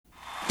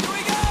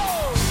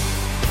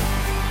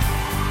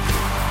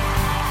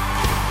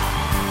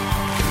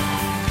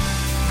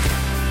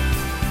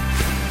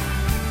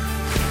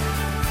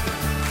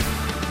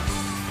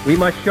We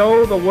must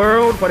show the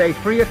world what a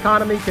free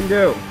economy can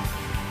do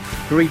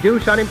to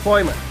reduce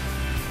unemployment,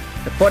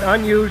 to put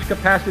unused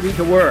capacity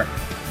to work,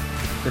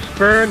 to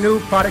spur new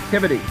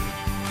productivity.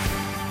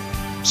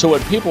 So when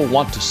people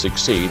want to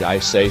succeed, I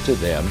say to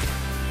them,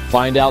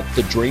 find out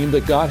the dream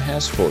that God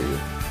has for you,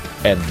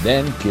 and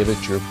then give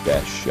it your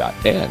best shot.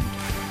 And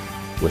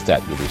with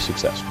that, you'll be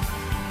successful.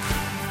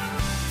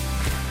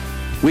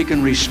 We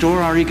can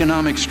restore our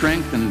economic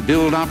strength and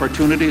build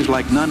opportunities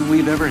like none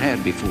we've ever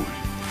had before.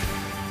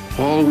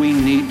 All we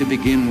need to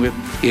begin with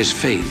is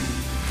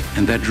faith,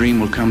 and that dream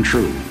will come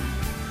true.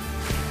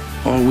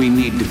 All we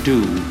need to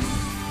do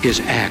is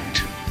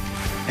act,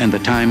 and the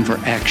time for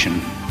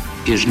action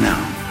is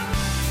now.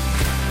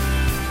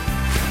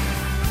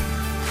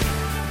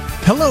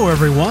 Hello,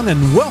 everyone,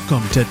 and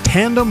welcome to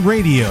Tandem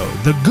Radio,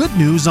 the good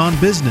news on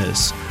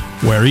business,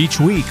 where each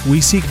week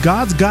we seek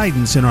God's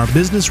guidance in our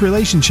business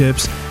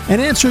relationships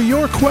and answer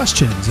your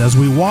questions as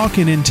we walk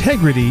in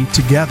integrity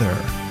together.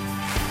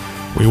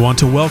 We want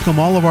to welcome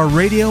all of our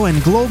radio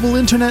and global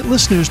internet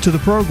listeners to the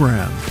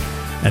program.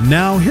 And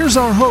now, here's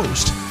our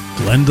host,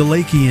 Glenn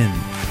Delakian.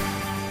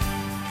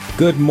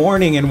 Good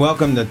morning and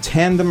welcome to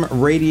Tandem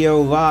Radio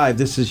Live.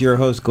 This is your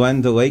host,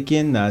 Glenn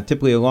Delakian,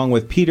 typically along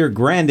with Peter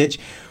Grandich,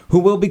 who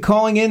will be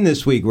calling in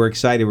this week. We're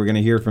excited. We're going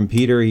to hear from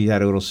Peter. He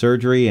had a little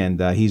surgery,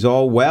 and he's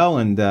all well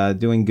and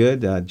doing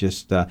good.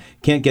 Just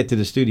can't get to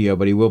the studio,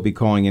 but he will be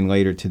calling in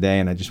later today,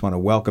 and I just want to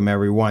welcome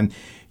everyone.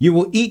 You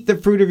will eat the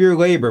fruit of your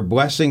labor.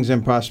 Blessings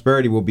and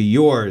prosperity will be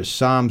yours.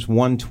 Psalms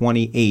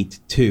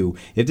 128:2.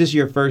 If this is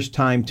your first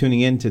time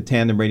tuning in to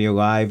Tandem Radio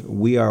Live,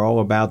 we are all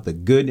about the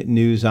good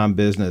news on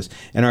business.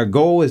 And our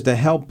goal is to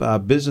help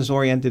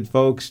business-oriented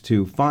folks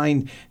to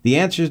find the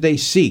answers they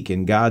seek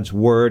in God's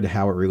Word,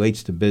 how it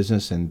relates to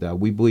business. And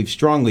we believe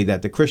strongly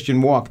that the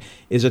Christian walk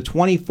is a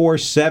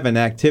 24/7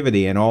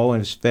 activity, and all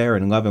is fair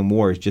in love and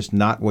war is just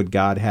not what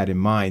God had in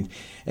mind.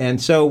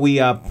 And so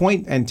we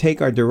point and take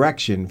our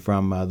direction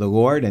from the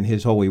Lord and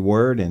His holy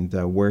word and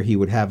where He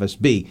would have us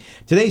be.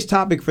 Today's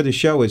topic for the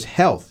show is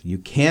health. You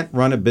can't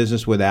run a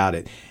business without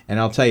it. And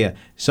I'll tell you,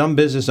 some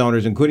business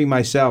owners, including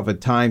myself,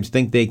 at times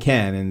think they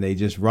can, and they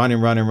just run,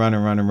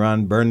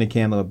 burn the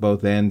candle at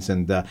both ends,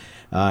 and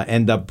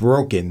end up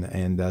broken,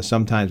 and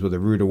sometimes with a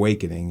rude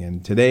awakening.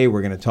 And today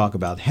we're going to talk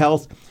about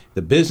health,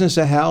 the business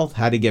of health,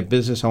 how to get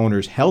business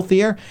owners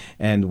healthier.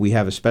 And we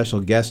have a special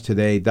guest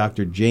today,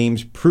 Dr.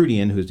 James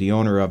Prudian, who's the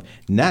owner of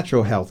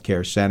Natural Health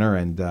Care Center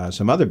and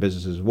some other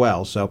businesses as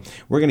well. So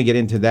we're going to get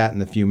into that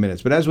in a few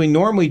minutes. But as we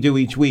normally do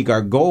each week,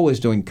 our goal is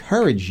to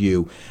encourage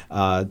you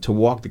to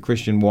walk the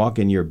Christian walk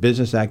in your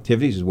business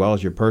activities as well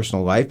as your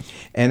personal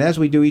life. And as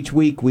we do each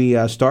week, we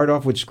start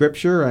off with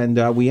Scripture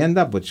and we end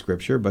up with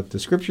Scripture. But the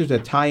Scriptures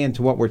that tie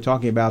into what we're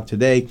talking about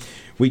today,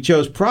 we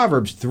chose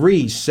Proverbs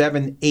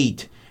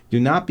 3:7-8. Do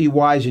not be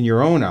wise in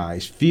your own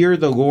eyes. Fear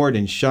the Lord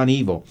and shun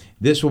evil.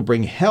 This will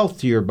bring health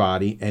to your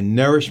body and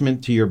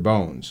nourishment to your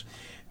bones.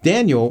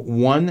 Daniel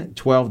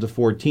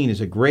 1:12-14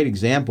 is a great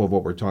example of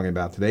what we're talking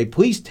about today.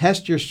 Please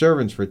test your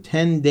servants for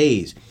 10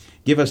 days.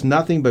 Give us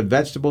nothing but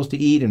vegetables to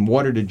eat and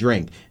water to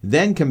drink.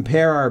 Then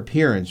compare our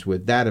appearance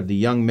with that of the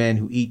young men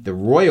who eat the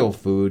royal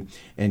food,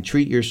 and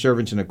treat your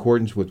servants in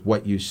accordance with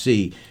what you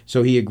see.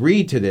 So he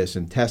agreed to this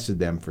and tested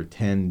them for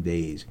 10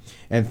 days.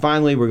 And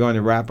finally, we're going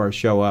to wrap our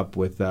show up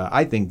with,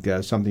 I think,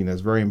 something that's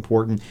very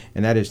important,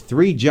 and that is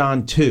 3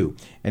 John 2.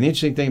 An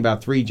interesting thing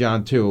about 3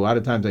 John 2, a lot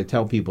of times I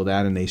tell people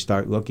that, and they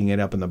start looking it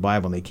up in the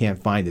Bible, and they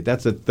can't find it.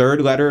 That's the third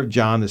letter of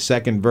John, the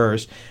second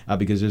verse,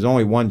 because there's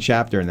only one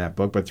chapter in that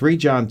book. But 3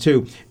 John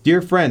 2,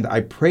 Dear friend,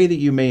 I pray that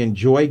you may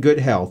enjoy good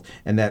health,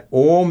 and that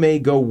all may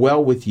go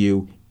well with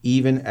you,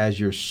 even as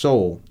your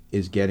soul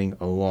is getting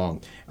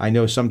along. I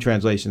know some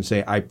translations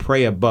say, I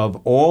pray above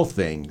all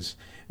things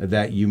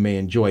that you may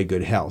enjoy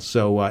good health.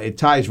 So it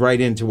ties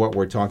right into what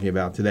we're talking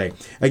about today.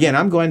 Again,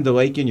 I'm Glenn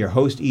Delakian, your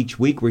host each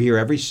week. We're here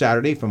every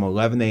Saturday from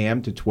 11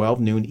 a.m. to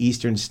 12 noon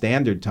Eastern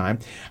Standard Time.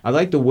 I'd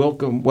like to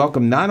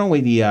welcome not only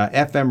the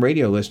FM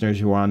radio listeners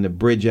who are on the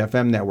Bridge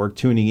FM network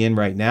tuning in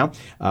right now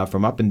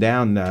from up and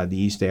down the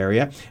East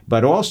area,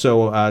 but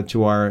also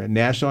to our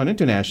national and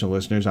international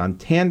listeners on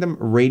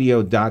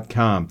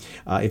tandemradio.com.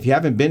 If you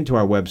haven't been to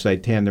our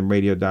website,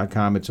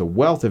 tandemradio.com, it's a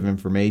wealth of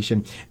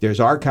information. There's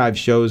archive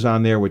shows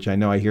on there, which I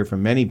know I hear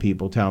from many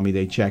people tell me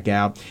they check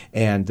out.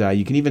 And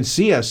you can even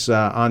see us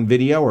on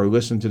video or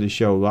listen to the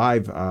show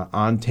live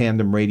on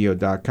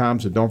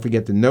tandemradio.com. So don't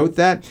forget to note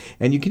that.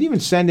 And you can even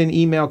send in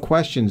email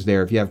questions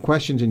there. If you have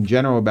questions in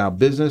general about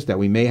business that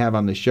we may have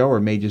on the show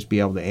or may just be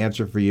able to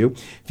answer for you,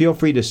 feel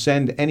free to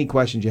send any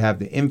questions you have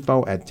to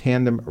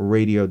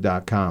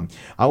info@tandemradio.com.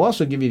 I'll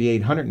also give you the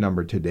 800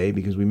 number today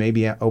because we may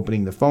be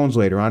opening the phones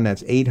later on.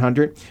 That's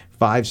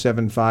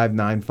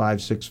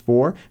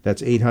 800-575-9564.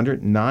 That's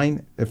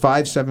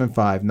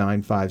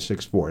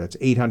 800-575-9564. That's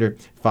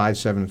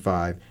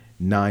 800-575-9564.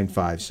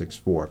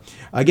 888-938-9564.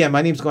 Again,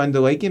 my name's Glenn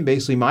DeLakian.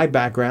 Basically, my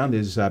background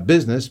is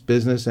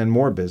business, and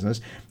more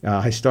business.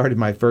 I started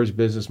my first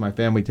business, my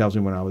family tells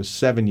me, when I was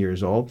 7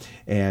 years old,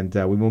 and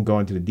we won't go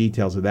into the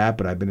details of that,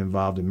 but I've been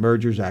involved in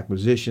mergers,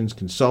 acquisitions,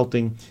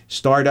 consulting,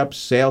 startups,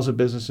 sales of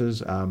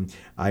businesses.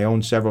 I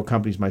own several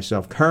companies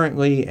myself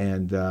currently,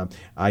 and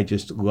I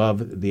just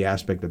love the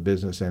aspect of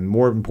business. And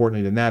more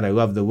importantly than that, I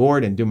love the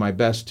Lord and do my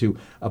best to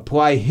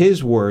apply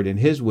His word and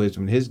His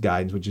wisdom and His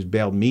guidance, which has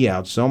bailed me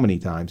out so many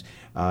times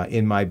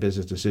in my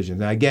business decisions.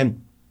 Now,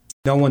 again,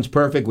 no one's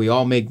perfect. We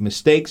all make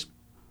mistakes.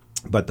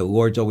 But the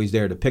Lord's always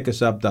there to pick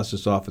us up, dust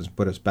us off, and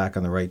put us back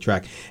on the right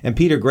track. And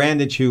Peter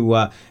Grandich, who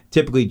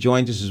typically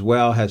joins us as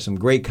well, has some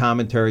great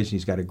commentaries.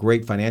 He's got a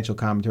great financial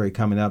commentary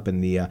coming up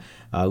in the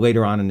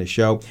later on in the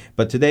show.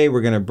 But today we're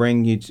going to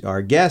bring you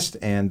our guest,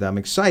 and I'm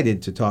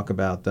excited to talk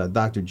about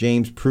Dr.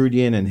 James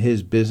Prudien and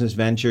his business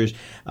ventures.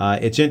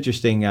 It's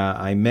interesting.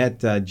 I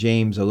met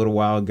James a little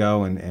while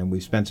ago, and we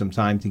spent some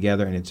time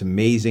together, and it's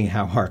amazing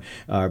how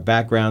our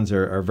backgrounds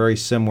are very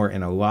similar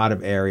in a lot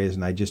of areas,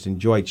 and I just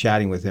enjoy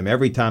chatting with him.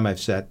 Every time I've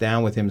sat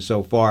down with him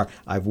so far,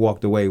 I've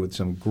walked away with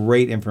some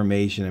great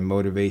information and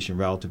motivation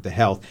relative to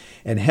health.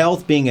 And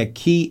health being a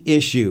key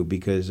issue,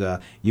 because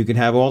you can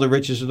have all the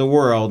riches of the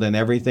world and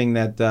everything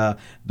that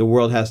the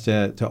world has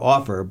to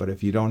offer, but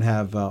if you don't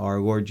have our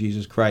Lord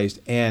Jesus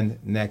Christ, and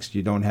next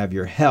you don't have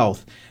your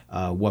health,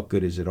 what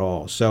good is it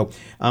all? So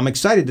I'm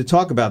excited to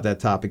talk about that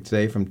topic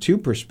today from two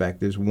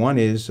perspectives. One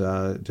is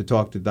to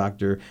talk to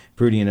Dr.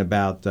 Prudien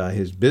about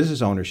his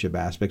business ownership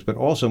aspects, but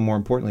also, more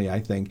importantly, I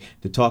think,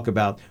 to talk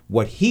about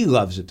what he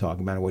loves to talk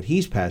about and what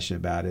he's passionate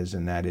about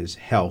and that is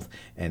health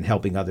and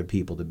helping other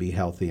people to be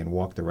healthy and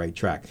walk the right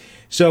track.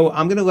 So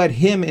I'm going to let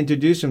him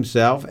introduce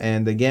himself.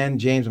 And again,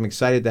 James, I'm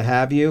excited to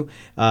have you.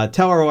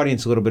 Tell our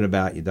audience a little bit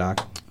about you,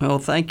 Doc. Well,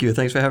 thank you.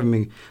 Thanks for having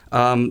me.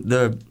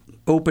 The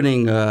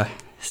opening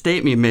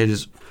statement you made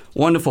is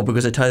wonderful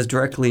because it ties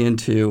directly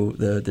into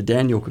the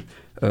Daniel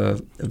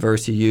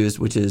verse you used,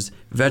 which is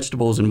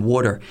vegetables and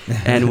water.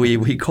 And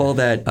we call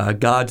that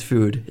God's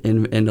food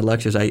in the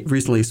lectures. I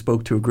recently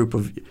spoke to a group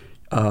of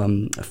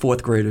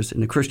fourth graders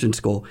in a Christian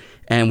school,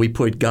 and we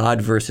put God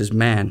versus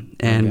man.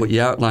 And what you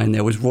outlined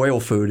there was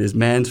royal food is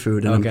man's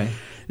food. And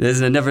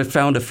I never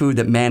found a food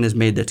that man has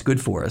made that's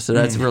good for us. So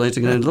that's really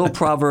interesting. And a little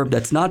proverb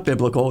that's not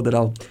biblical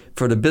that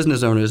for the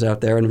business owners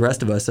out there and the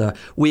rest of us,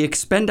 we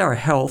expend our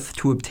health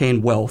to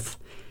obtain wealth,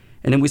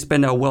 and then we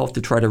spend our wealth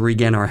to try to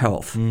regain our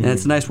health. And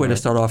it's a nice way to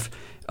start off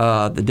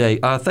the day.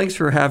 Thanks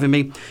for having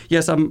me.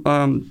 Yes, I'm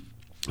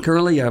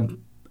currently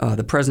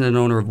the president and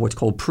owner of what's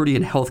called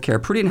Prudien Healthcare.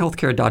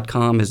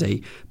 PrudienHealthcare.com is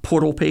a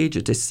portal page.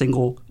 It's a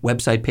single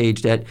website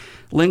page that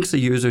links the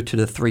user to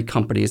the three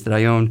companies that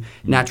I own.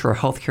 Natural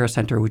Healthcare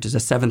Center, which is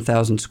a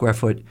 7,000 square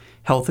foot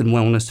health and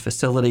wellness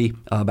facility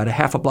about a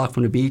half a block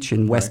from the beach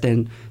in West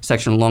End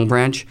section of Long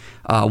Branch.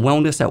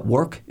 Wellness at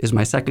Work is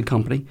my second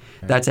company.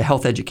 That's a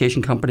health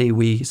education company.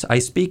 I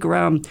speak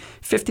around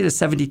 50 to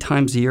 70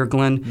 times a year,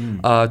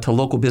 Glenn, to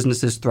local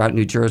businesses throughout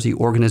New Jersey,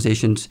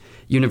 organizations,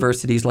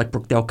 universities like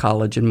Brookdale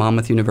College and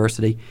Monmouth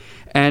University.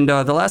 And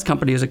the last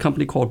company is a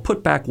company called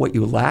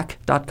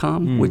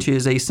PutBackWhatYouLack.com, which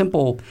is a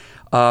simple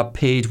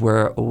page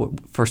for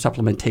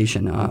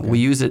supplementation. We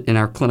use it in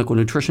our clinical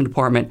nutrition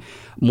department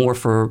more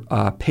for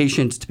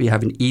patients to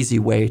have an easy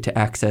way to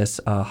access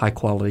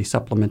high-quality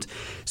supplements.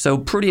 So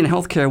Prudien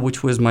Healthcare,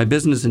 which was my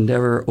business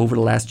endeavor over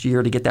the last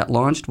year to get that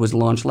launched, was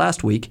launched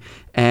last week.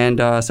 And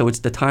so it's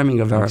the timing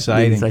of our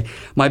meeting.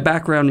 My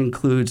background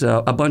includes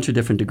a bunch of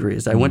different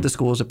degrees. I went to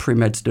school as a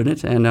pre-med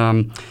student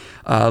and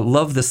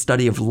love the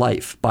study of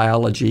life.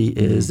 Biology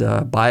is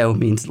bio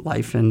means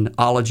life, and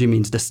ology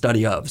means the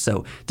study of.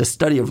 So the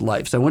study of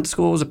life. So I went to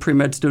school as a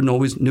pre-med student,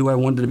 always knew I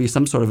wanted to be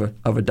some sort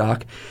of a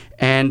doc,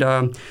 and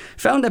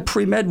found that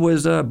pre-med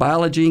was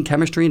biology and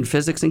chemistry and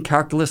physics and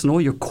calculus and all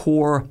your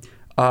core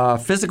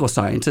physical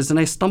sciences. And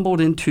I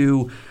stumbled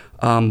into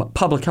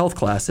public health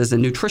classes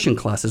and nutrition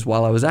classes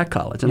while I was at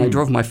college. And I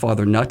drove my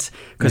father nuts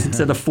because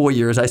instead of 4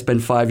 years, I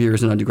spent 5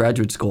 years in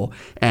undergraduate school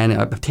and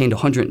obtained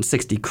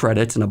 160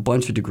 credits and a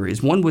bunch of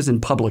degrees. One was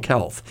in public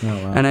health. Oh,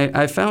 wow. And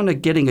I found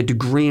that getting a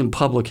degree in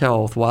public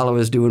health while I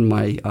was doing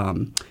my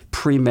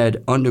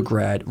pre-med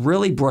undergrad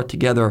really brought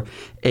together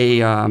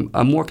a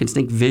more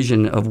distinct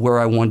vision of where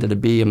I wanted to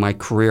be in my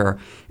career.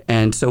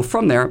 And so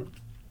from there,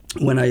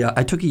 when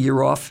I took a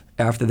year off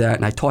after that,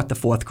 and I taught the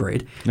fourth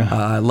grade.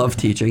 I love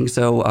teaching.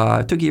 So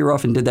I took a year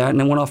off and did that, and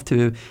then went off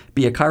to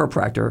be a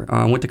chiropractor.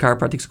 Went to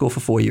chiropractic school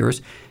for 4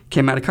 years.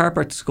 Came out of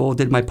chiropractic school,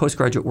 did my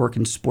postgraduate work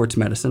in sports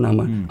medicine.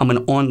 I'm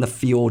an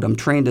on-the-field. I'm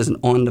trained as an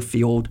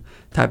on-the-field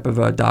type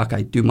of doc.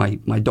 I do my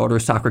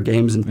daughter's soccer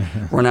games and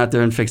run out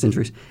there and fix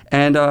injuries.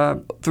 And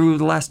through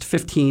the last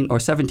 15 or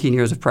 17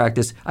 years of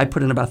practice, I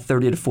put in about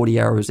 30 to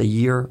 40 hours a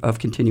year of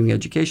continuing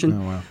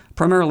education,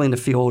 primarily in the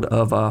field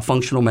of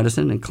functional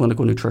medicine and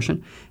clinical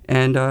nutrition.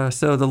 And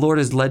so the Lord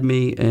has led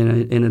me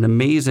in an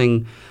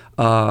amazing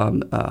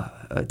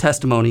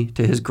testimony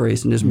to His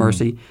grace and His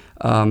mercy,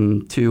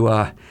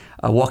 to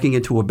walking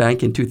into a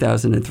bank in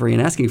 2003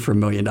 and asking for $1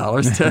 million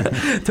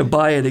to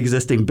buy an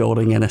existing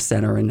building and a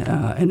center,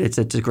 and it's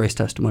a grace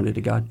testimony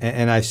to God.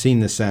 And I've seen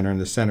the center, and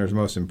the center is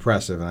most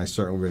impressive, and I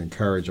certainly would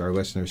encourage our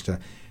listeners to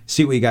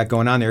see what you got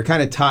going on there. It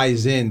kind of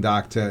ties in,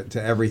 Doc, to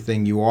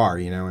everything you are,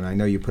 and I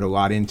know you put a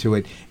lot into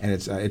it, and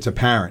it's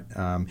apparent,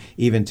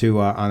 even to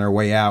on our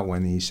way out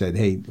when he said,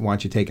 "Hey, why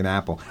don't you take an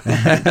apple?"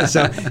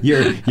 So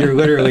you're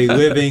literally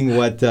living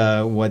what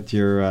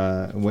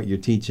you're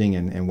teaching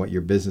and what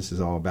your business is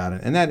all about,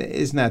 and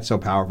isn't that so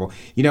powerful?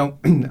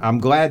 I'm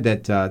glad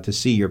that to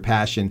see your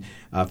passion.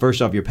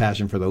 First off, your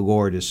passion for the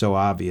Lord is so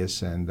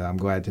obvious, and I'm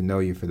glad to know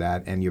you for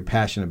that, and your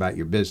passion about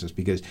your business,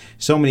 because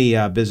so many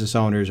business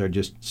owners are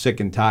just sick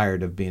and tired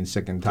of being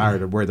sick and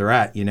tired of where they're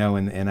at,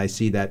 and I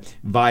see that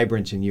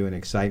vibrance in you and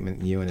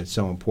excitement in you, and it's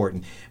so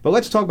important. But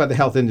let's talk about the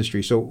health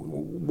industry. So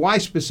why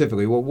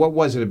specifically? Well, what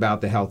was it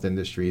about the health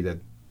industry that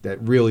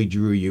really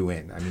drew you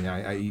in? I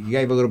mean, you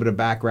gave a little bit of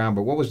background,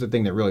 but what was the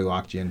thing that really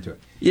locked you into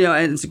it?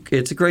 And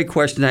it's a great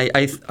question.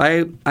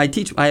 I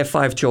teach. I have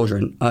 5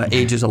 children,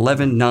 ages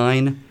 11,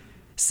 9,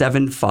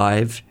 7,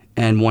 5,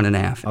 and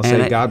 1.5. I'll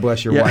say, God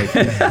bless your wife.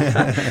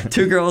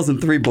 2 girls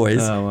and 3 boys.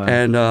 Oh, wow.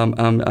 And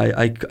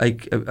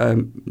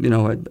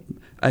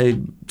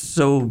I'm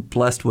so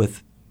blessed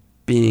with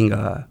being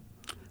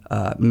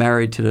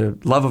married to the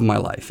love of my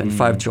life and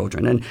 5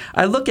 children. And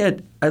I look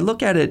at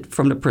it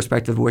from the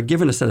perspective we're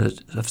given a set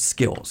of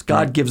skills.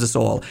 God gives us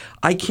all.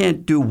 I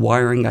can't do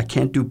wiring. I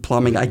can't do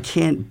plumbing. I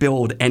can't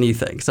build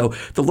anything. So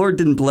the Lord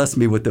didn't bless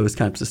me with those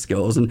types of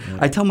skills. And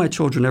I tell my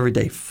children every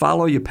day,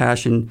 follow your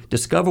passion,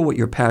 discover what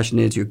your passion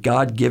is, your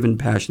God-given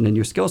passion and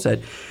your skill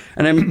set.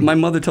 And my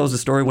mother tells a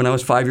story when I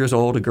was 5 years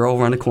old. A girl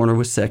around the corner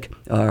was sick.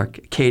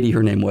 Katie,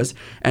 her name was.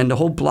 And the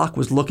whole block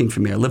was looking for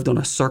me. I lived on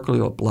a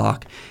circular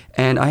block.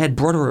 And I had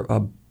brought her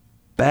a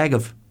bag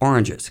of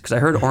oranges, because I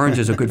heard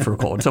oranges are good for a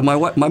cold. So my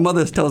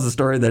mother tells the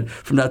story that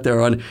from that there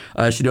on,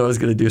 she knew I was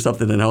going to do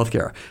something in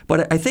healthcare.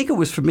 But I think it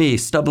was for me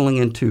stumbling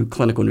into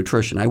clinical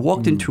nutrition. I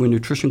walked into a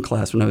nutrition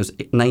class when I was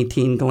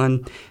 19,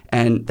 Glenn,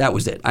 and that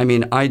was it. I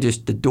mean,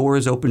 the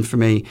doors opened for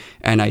me,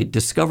 and I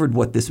discovered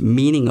what this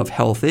meaning of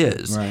health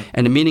is. Right.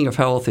 And the meaning of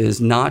health is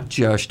not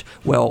just,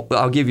 well,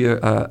 I'll give you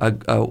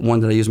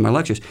one that I use in my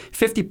lectures.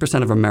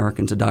 50% of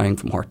Americans are dying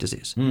from heart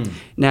disease.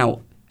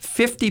 Now,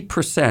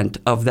 50%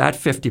 of that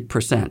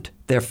 50%,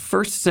 their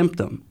first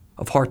symptom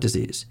of heart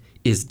disease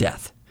is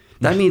death.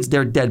 That means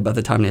they're dead by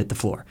the time they hit the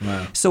floor.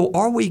 Wow. So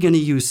are we going to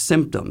use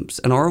symptoms,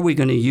 and are we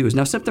going to use –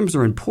 now symptoms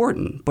are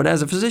important, but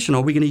as a physician,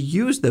 are we going to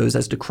use those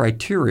as the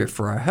criteria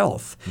for our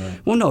health? Right.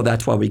 Well, no,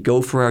 that's why we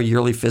go for our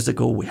yearly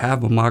physical. We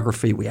have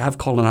mammography. We have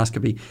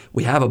colonoscopy.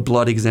 We have a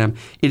blood exam.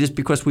 It is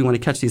because we want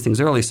to catch these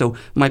things early. So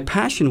my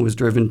passion was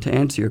driven, to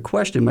answer your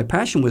question, my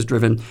passion was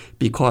driven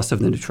because of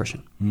the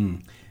nutrition.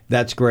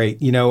 That's great.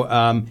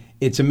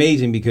 It's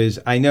amazing because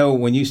I know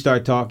when you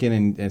start talking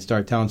and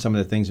start telling some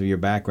of the things of your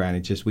background,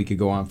 it's just we could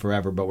go on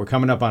forever. But we're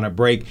coming up on a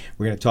break.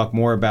 We're going to talk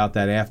more about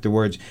that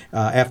afterwards.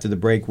 After the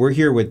break, we're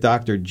here with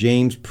Dr.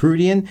 James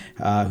Prudian,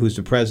 who's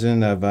the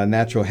president of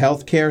Natural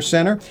Health Care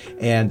Center.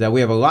 And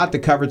we have a lot to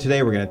cover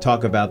today. We're going to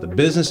talk about the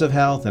business of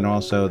health and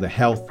also the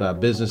health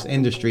business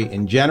industry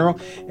in general.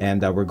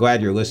 And we're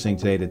glad you're listening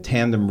today to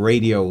Tandem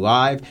Radio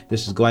Live.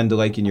 This is Glenn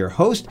DeLakian, your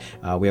host.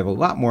 We have a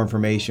lot more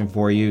information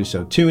for you.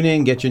 So tune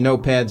in, get your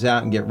notepads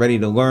out, and get ready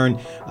to learn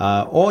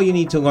all you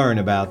need to learn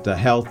about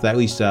health, at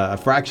least a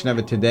fraction of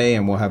it today,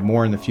 and we'll have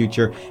more in the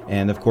future,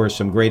 and of course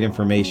some great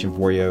information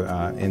for you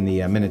in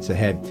the minutes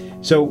ahead.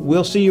 So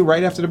we'll see you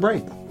right after the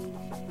break.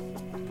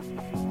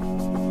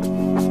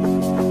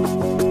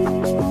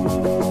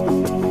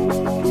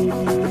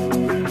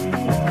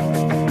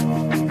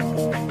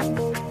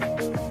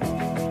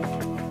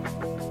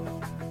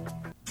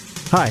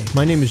 Hi,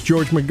 my name is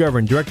George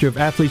McGovern, Director of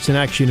Athletes in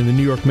Action in the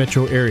New York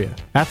metro area.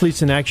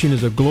 Athletes in Action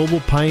is a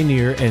global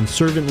pioneer and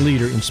servant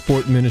leader in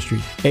sport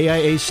ministry.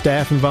 AIA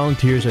staff and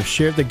volunteers have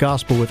shared the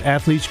gospel with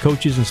athletes,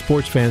 coaches, and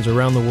sports fans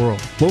around the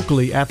world.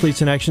 Locally,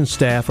 Athletes in Action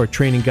staff are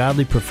training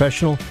godly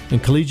professional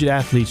and collegiate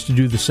athletes to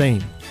do the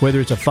same.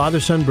 Whether it's a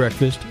father-son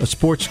breakfast, a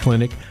sports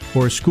clinic,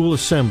 or a school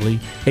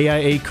assembly,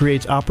 AIA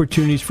creates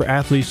opportunities for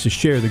athletes to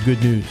share the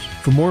good news.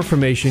 For more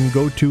information,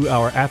 go to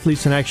our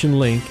Athletes in Action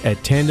link at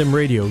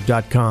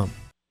tandemradio.com.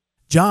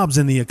 Jobs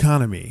in the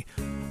economy,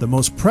 the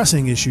most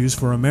pressing issues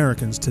for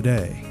Americans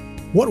today.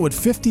 What would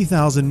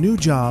 50,000 new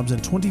jobs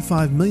and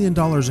 $25 million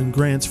in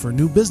grants for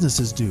new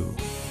businesses do?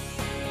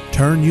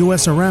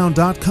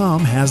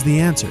 TurnUSAround.com has the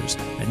answers,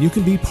 and you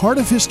can be part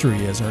of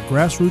history as our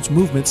grassroots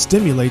movement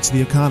stimulates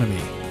the economy.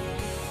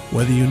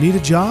 Whether you need a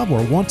job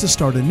or want to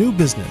start a new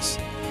business,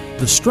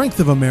 the strength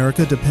of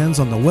America depends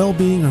on the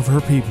well-being of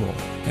her people,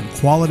 and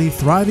quality,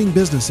 thriving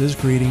businesses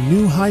creating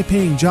new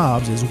high-paying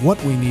jobs is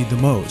what we need the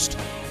most.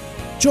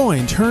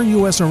 Join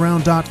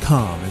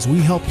TurnUSAround.com as we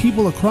help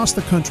people across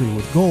the country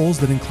with goals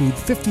that include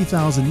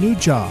 50,000 new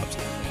jobs,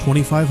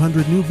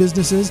 2,500 new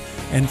businesses,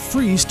 and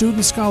free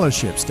student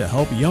scholarships to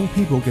help young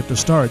people get the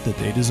start that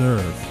they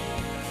deserve.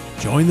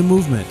 Join the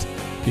movement.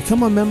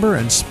 Become a member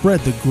and spread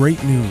the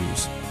great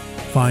news.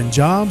 Find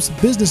jobs,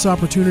 business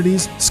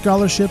opportunities,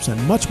 scholarships,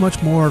 and much,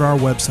 much more at our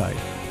website,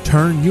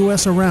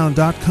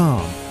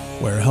 turnusaround.com,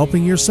 where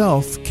helping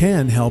yourself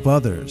can help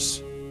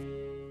others.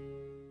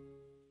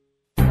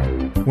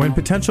 When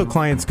potential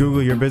clients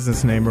Google your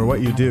business name or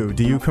what you do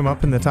you come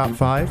up in the top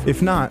 5?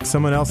 If not,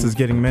 someone else is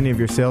getting many of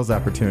your sales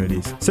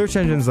opportunities. Search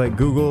engines like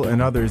Google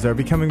and others are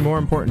becoming more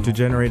important to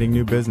generating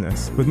new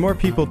business. With more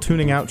people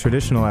tuning out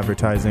traditional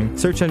advertising,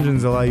 search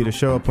engines allow you to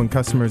show up when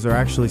customers are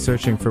actually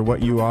searching for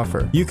what you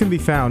offer. You Can Be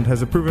Found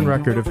has a proven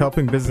record of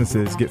helping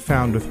businesses get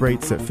found with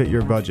rates that fit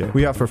your budget.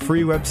 We offer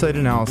free website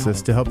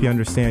analysis to help you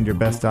understand your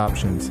best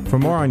options. For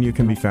more on You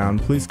Can Be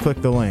Found, please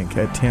click the link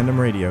at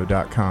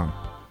tandemradio.com.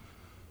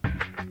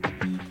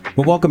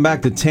 Well, welcome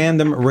back to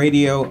Tandem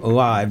Radio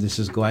Live. This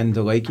is Glenn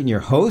DeLakian, your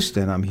host,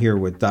 and I'm here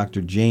with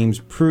Dr. James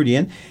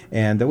Prudien.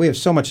 And we have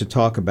so much to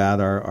talk about.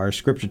 Our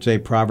scripture today,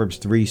 Proverbs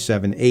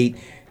 3:7-8.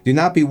 Do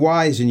not be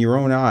wise in your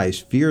own eyes.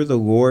 Fear the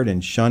Lord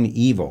and shun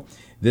evil.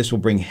 This will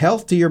bring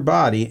health to your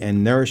body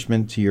and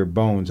nourishment to your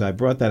bones. I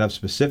brought that up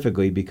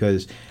specifically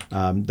because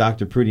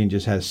Dr. Prudien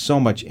just has so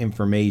much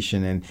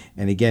information.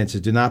 And again, it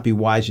says, do not be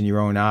wise in your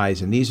own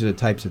eyes. And these are the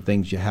types of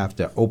things you have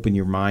to open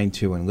your mind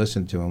to and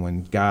listen to. And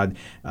when God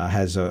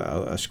has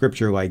a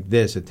scripture like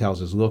this, it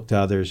tells us, look to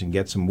others and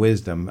get some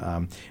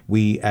wisdom.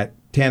 We at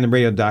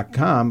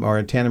tandemradio.com or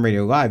at Tandem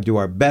Radio Live do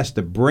our best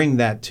to bring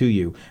that to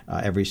you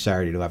every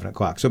Saturday at 11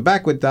 o'clock. So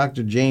back with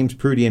Dr. James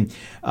Prudien.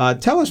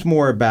 Tell us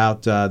more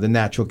about the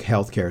Natural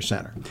Healthcare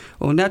Center.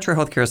 Well, Natural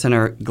Healthcare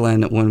Center,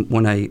 Glenn,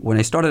 when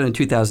I started in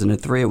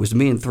 2003, it was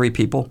me and 3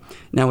 people.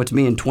 Now it's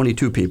me and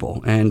 22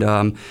 people. And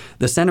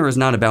the center is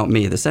not about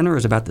me. The center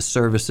is about the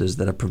services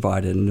that are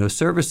provided. And those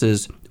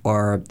services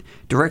are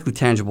directly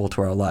tangible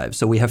to our lives.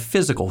 So we have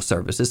physical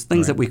services,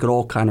 things that we could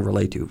all kind of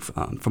relate to,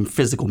 from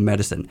physical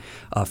medicine,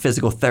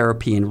 physical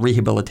therapy and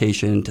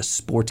rehabilitation, to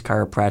sports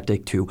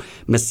chiropractic, to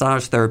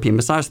massage therapy.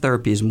 Massage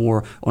therapy is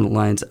more on the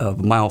lines of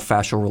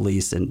myofascial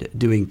release and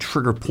doing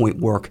trigger point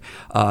work,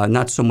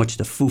 not so much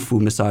the foo-foo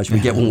massage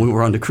we get when we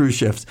were on the cruise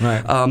ships.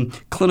 Right.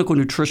 Clinical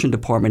nutrition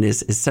department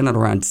is centered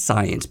around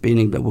science,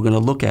 meaning that we're going to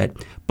look at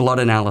blood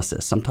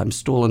analysis, sometimes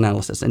stool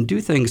analysis, and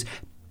do things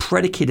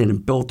predicated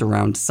and built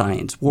around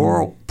science.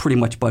 We're all pretty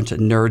much a bunch of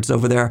nerds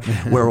over there.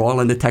 We're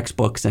all in the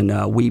textbooks, and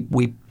we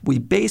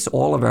base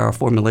all of our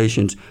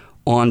formulations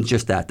on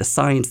just that, the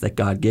science that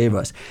God gave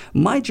us.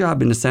 My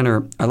job in the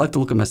center, I like to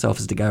look at myself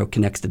as the guy who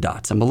connects the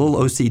dots. I'm a little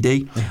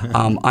OCD.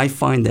 I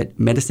find that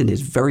medicine is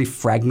very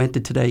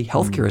fragmented today.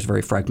 Healthcare is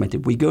very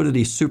fragmented. We go to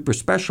these super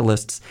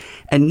specialists,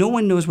 and no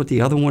one knows what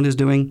the other one is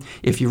doing.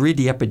 If you read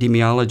the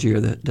epidemiology or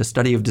the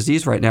study of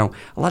disease right now,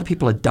 a lot of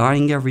people are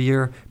dying every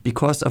year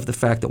because of the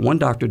fact that one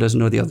doctor doesn't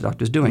know what the other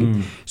doctor is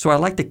doing. So I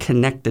like to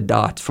connect the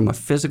dots from a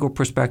physical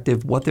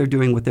perspective, what they're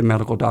doing with their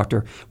medical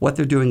doctor, what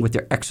they're doing with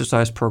their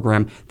exercise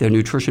program, their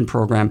nutrition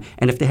program,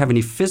 and if they have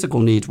any physical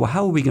needs, well,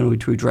 how are we going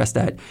to address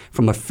that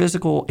from a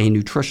physical, a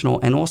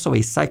nutritional, and also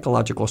a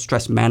psychological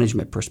stress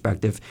management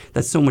perspective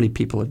that so many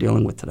people are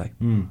dealing with today?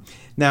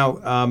 Now,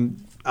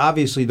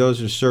 obviously,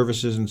 those are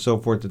services and so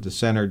forth that the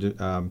center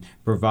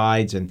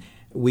provides, and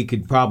we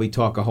could probably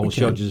talk a whole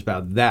show just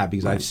about that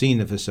because I've seen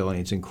the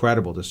facility. It's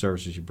incredible, the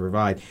services you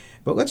provide.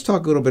 But let's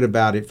talk a little bit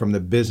about it from the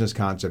business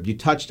concept. You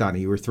touched on it.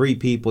 You were 3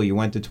 people. You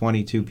went to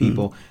 22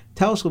 people.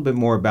 Tell us a little bit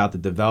more about the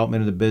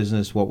development of the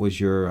business. What was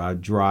your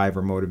drive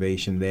or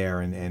motivation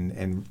there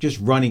and just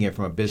running it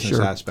from a business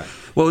aspect?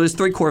 Well, there's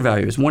 3 core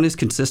values. One is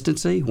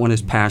consistency, one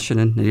is passion,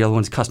 and the other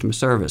one is customer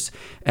service.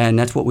 And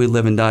that's what we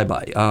live and die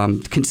by.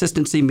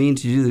 Consistency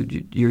means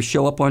you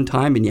show up on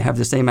time and you have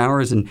the same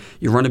hours and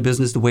you run a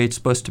business the way it's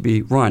supposed to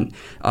be run.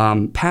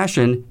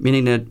 Passion,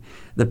 meaning that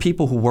the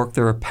people who work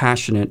there are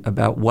passionate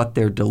about what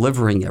they're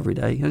delivering every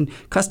day. And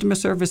customer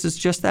service is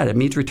just that. It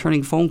means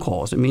returning phone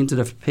calls. It means that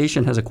if a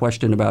patient has a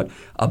question about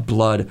a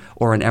blood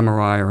or an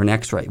MRI or an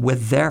X-ray, we're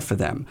there for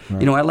them.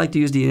 Right. I like to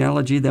use the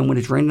analogy that when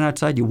it's raining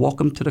outside, you walk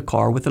them to the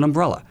car with an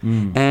umbrella.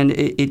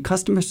 And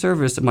customer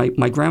service,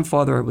 my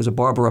grandfather was a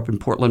barber up in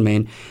Portland,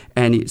 Maine,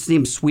 and you see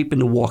him sweeping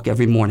the walk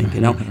every morning.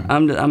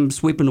 I'm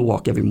sweeping the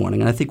walk every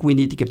morning. And I think we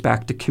need to get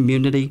back to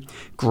community,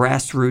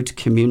 grassroots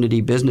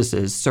community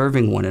businesses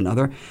serving one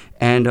another.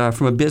 And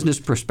from a business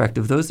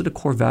perspective, those are the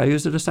core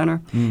values of the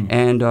center.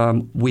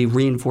 And we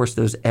reinforce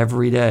those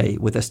every day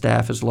with a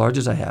staff as large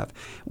as I have,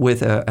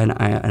 with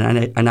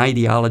an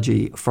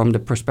ideology from the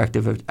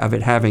perspective of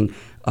it having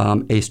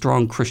a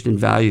strong Christian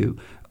value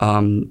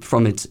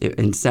from its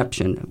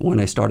inception when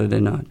I started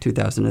in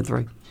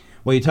 2003.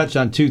 Well, you touched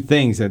on 2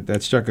 things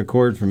that struck a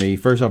chord for me.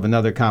 First off,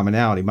 another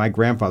commonality. My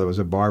grandfather was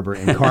a barber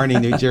in Kearney,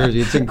 New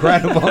Jersey. It's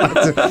incredible.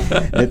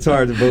 It's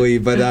hard to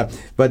believe.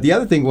 But the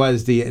other thing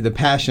was the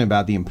passion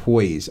about the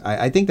employees.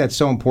 I think that's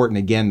so important,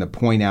 again, to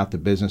point out to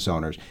business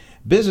owners.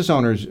 Business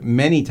owners,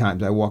 many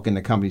times I walk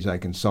into companies I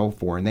consult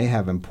for, and they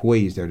have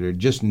employees that are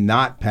just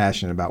not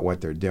passionate about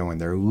what they're doing.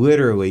 They're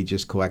literally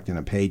just collecting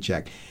a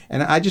paycheck.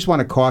 And I just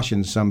want to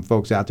caution some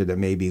folks out there that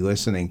may be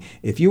listening.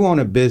 If you own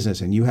a business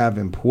and you have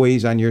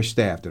employees on your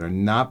staff that are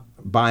not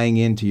buying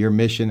into your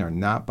mission or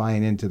not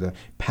buying into the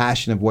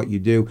passion of what you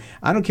do,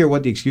 I don't care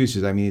what the excuse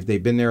is. I mean, if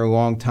they've been there a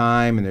long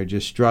time and they're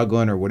just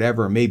struggling or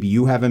whatever, or maybe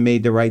you haven't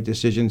made the right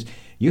decisions,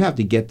 you have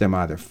to get them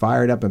either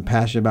fired up and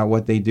passionate about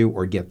what they do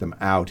or get them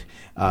out.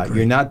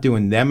 You're not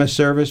doing them a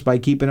service by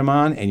keeping them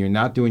on, and you're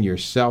not doing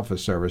yourself a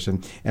service.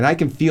 And I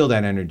can feel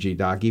that energy,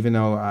 Doc. Even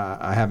though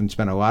I haven't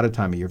spent a lot of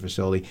time at your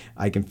facility,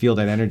 I can feel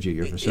that energy at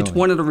your facility. It's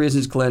one of the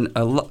reasons, Glenn,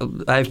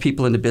 I have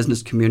people in the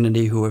business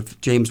community who have,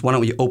 James, why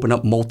don't we open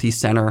up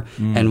multi-center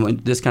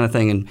and this kind of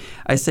thing. And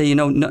I say,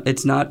 no,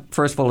 it's not,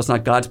 first of all, it's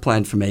not God's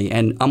plan for me.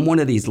 And I'm one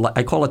of these,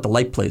 I call it the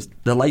light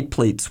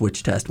plate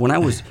switch test. When I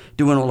was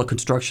doing all the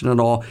construction and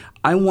all,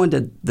 I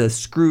wanted the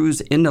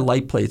screws in the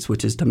light plate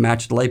switches to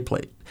match the light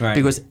plate. Right.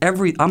 Because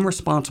I'm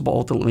responsible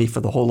ultimately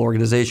for the whole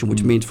organization,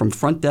 which means from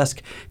front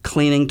desk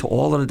cleaning to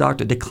all of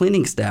the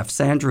cleaning staff.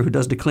 Sandra, who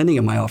does the cleaning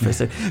in my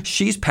office,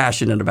 she's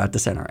passionate about the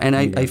center. And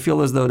I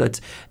feel as though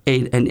that's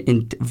a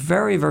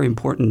very, very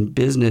important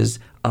business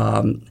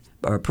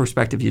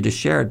perspective you just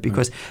shared,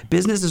 because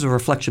business is a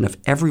reflection of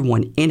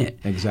everyone in it.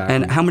 Exactly.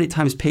 And how many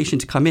times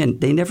patients come in,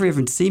 they never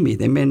even see me.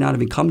 They may not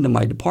even come to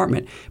my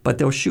department, but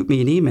they'll shoot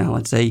me an email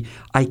and say,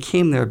 I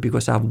came there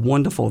because how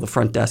wonderful the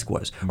front desk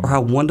was, or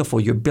how wonderful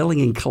your billing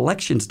and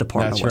collections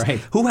department was.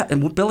 Right.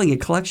 And billing and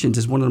collections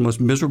is one of the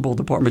most miserable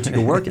departments you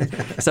can work in.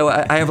 So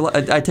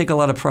I take a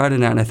lot of pride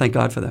in that, and I thank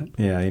God for that.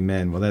 Yeah,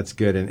 amen. Well, that's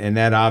good. And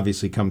that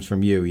obviously comes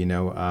from you.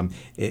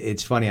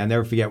 It's funny. I'll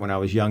never forget when I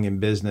was young in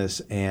business,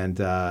 and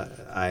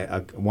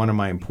one of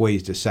my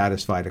employees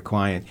dissatisfied a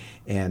client,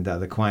 and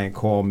the client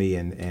called me,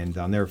 and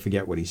I'll never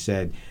forget what he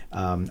said.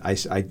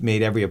 I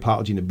made every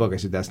apology in the book. I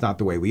said, that's not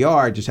the way we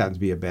are. It just happens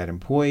to be a bad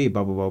employee,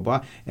 blah, blah, blah,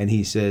 blah. And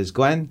he says,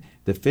 Glenn,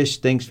 the fish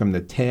stinks from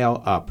the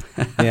tail up.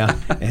 Yeah.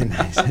 And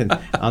I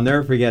said, I'll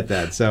never forget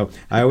that. So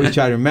I always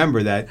try to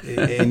remember that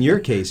in your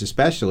case,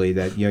 especially,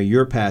 that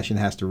your passion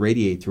has to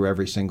radiate through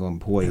every single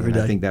employee. And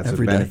I think that's a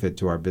benefit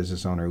to our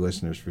business owner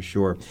listeners for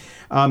sure.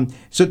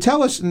 So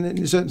tell us,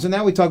 so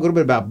now we talk a little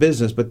bit about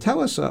business, but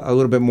tell us a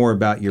little bit more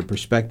about your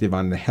perspective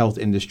on the health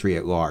industry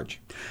at large.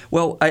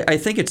 Well, I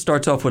think it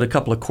starts off with a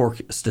couple of core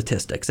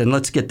statistics, and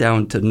let's get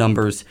down to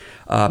numbers.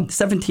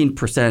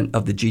 17%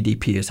 of the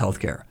GDP is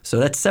healthcare. So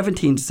that's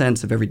 17 cents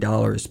of every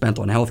dollar is spent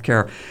on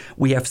healthcare.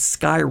 We have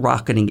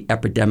skyrocketing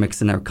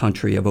epidemics in our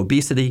country of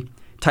obesity,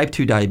 type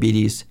 2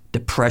 diabetes,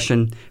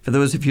 depression. For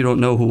those of you who don't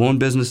know who own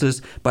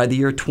businesses, by the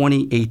year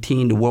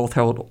 2018, the World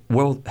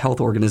Health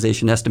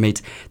Organization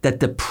estimates that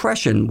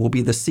depression will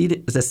be the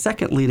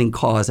second leading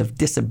cause of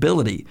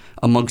disability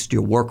amongst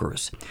your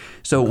workers.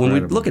 So when we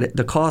look at it,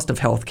 the cost of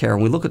healthcare,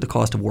 and we look at the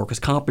cost of workers'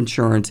 comp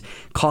insurance,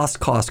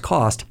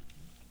 cost,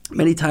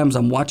 many times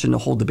I'm watching the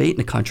whole debate in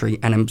the country,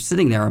 and I'm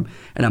sitting there,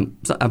 and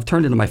I've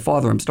turned into my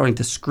father. I'm starting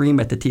to scream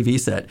at the TV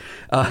set,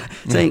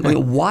 saying,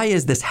 why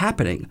is this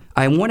happening?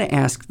 I want to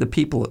ask the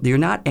people, you're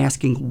not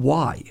asking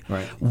why.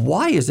 Right.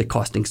 Why is it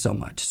costing so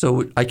much?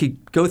 So I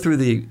could go through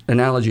the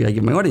analogy I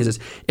give my audiences.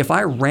 If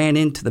I ran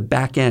into the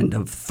back end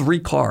of 3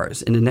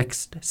 cars in the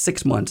next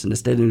 6 months in the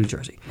state of New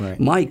Jersey,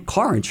 my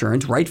car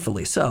insurance,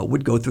 rightfully so,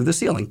 would go through the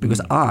ceiling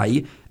because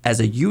I, as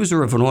a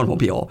user of an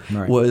automobile,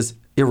 was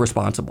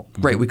irresponsible.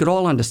 Right. We could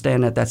all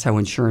understand that that's how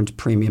insurance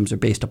premiums are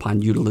based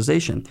upon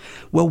utilization.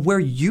 Well, we're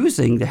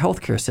using the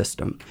healthcare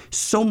system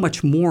so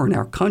much more in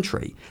our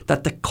country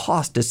that the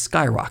cost is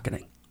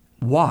skyrocketing.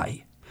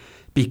 Why?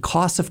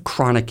 Because of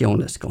chronic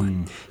illness,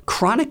 Glenn.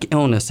 Chronic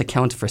illness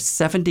accounts for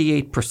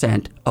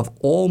 78% of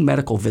all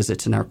medical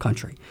visits in our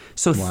country.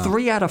 So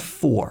 3 out of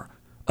 4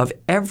 of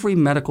every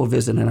medical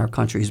visit in our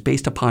country is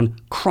based upon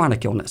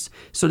chronic illness.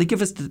 So to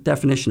give us the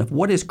definition of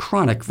what is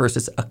chronic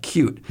versus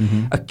acute.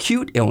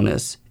 Acute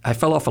illness, I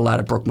fell off a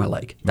ladder, broke my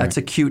leg. That's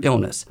acute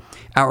illness.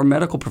 Our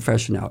medical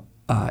profession now,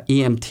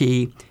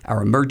 EMT,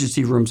 our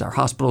emergency rooms, our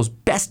hospitals,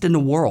 best in the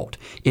world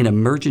in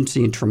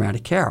emergency and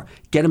traumatic care.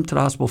 Get them to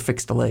the hospital,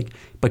 fix the leg.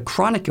 But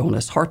chronic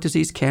illness, heart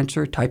disease,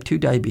 cancer, type 2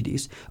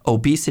 diabetes,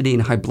 obesity,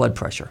 and high blood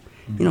pressure.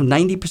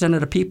 90%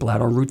 of the people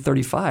out on Route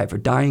 35 are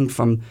dying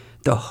from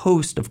the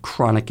host of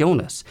chronic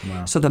illness.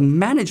 So the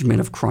management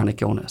of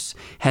chronic illness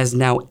has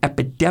now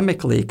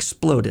epidemically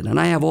exploded. And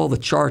I have all the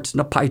charts and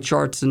the pie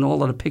charts and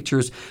all of the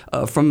pictures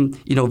from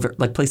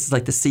like places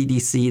like the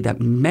CDC that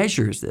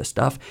measures this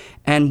stuff.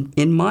 And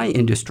in my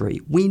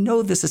industry, we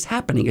know this is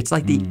happening. It's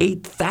like the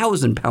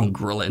 8,000-pound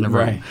gorilla in the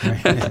room.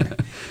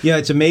 Yeah,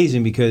 it's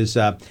amazing because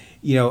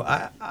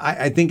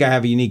I think I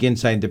have a unique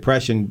insight in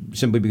depression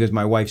simply because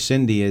my wife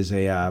Cindy is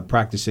a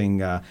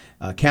practicing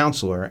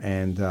counselor,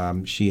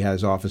 and she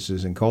has offices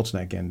in Colts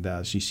Neck,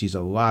 and she sees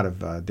a lot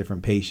of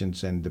different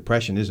patients, and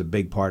depression is a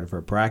big part of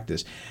her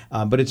practice.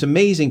 But it's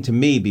amazing to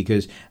me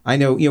because I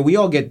know we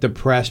all get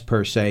depressed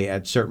per se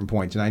at certain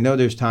points, and I know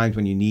there's times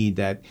when you need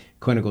that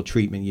clinical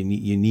treatment, you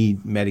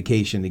need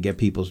medication to get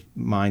people's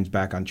minds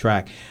back on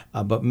track.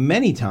 But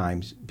many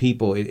times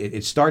people,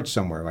 it starts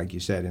somewhere, like you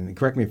said, and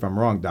correct me if I'm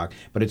wrong, Doc,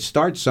 but it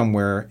starts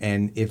somewhere.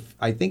 And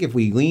I think if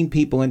we lean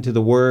people into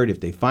the Word, if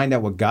they find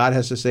out what God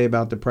has to say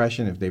about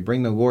depression, if they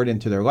bring the Lord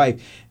into their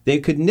life, they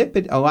could nip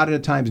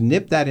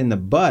that in the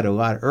bud a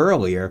lot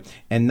earlier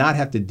and not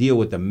have to deal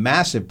with the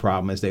massive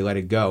problem as they let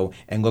it go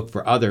and look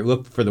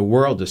for the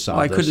world to solve.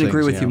 I couldn't things,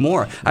 agree with you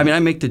more. I mean, I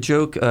make the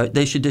joke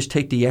they should just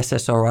take the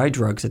SSRI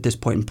drugs at this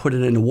point and put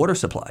it in a water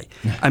supply.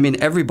 I mean,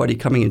 everybody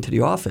coming into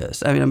the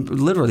office. I mean, I'm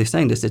literally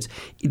saying this.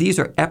 These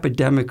are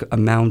epidemic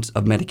amounts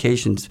of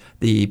medications,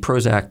 the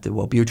Prozac, the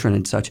Wellbutrin,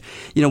 and such.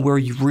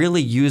 We're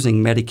really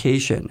using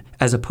medication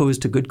as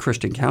opposed to good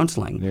Christian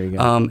counseling. There you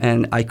go.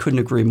 And I couldn't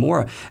agree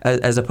more.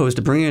 As opposed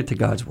to bringing it to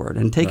God's Word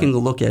and taking a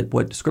look at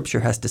what Scripture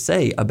has to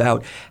say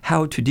about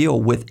how to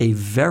deal with a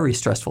very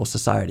stressful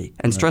society,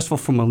 and stressful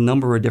from a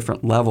number of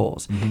different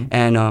levels. Mm-hmm.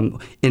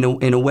 And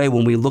in a way,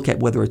 when we look at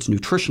whether it's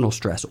nutritional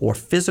stress or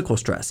physical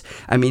stress,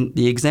 I mean,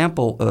 the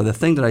example, the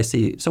thing that I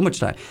see so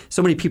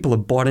many people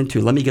have bought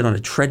into, let me get on a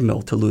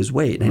treadmill to lose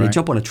weight. And they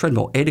jump on a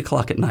treadmill 8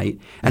 o'clock at night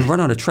and run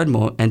on a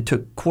treadmill and to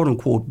quote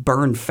unquote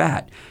burn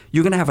fat.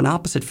 You're going to have an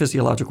opposite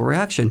physiological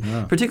reaction,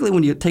 particularly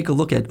when you take a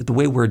look at the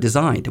way we're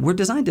designed. We're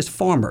designed as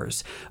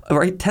farmers,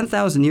 right?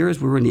 10,000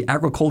 years we were in the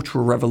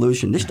agricultural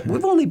revolution.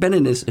 We've only been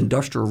in this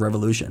industrial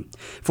revolution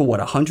for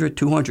 100,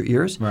 200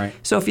 years? Right.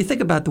 So if you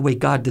think about the way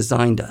God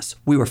designed us,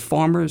 we were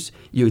farmers.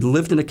 You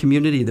lived in a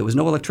community. There was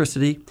no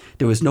electricity.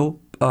 There was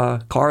no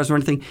cars or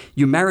anything.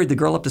 You married the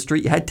girl up the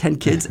street. You had 10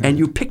 kids, and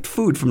you picked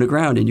food from the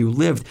ground, and you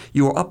lived.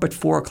 You were up at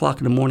 4 o'clock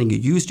in the morning. You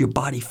used your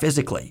body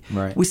physically.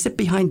 Right. We sit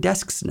behind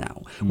desks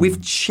now.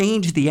 We've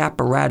changed the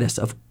apparatus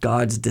of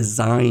God's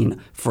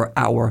design for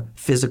our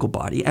physical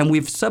body, and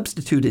we've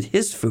substituted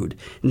His food.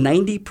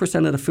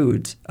 90% of the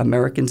foods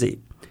Americans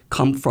eat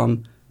come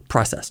from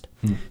processed.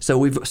 So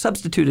we've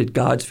substituted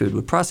God's food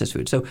with processed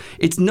food. So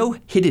it's no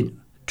hidden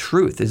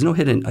truth. There's no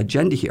hidden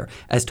agenda here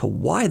as to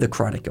why the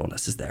chronic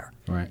illness is there.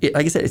 Right.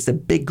 Like I said, it's the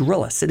big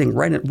gorilla sitting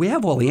right in. We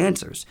have all the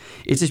answers.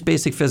 It's just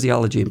basic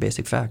physiology and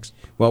basic facts.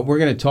 Well, we're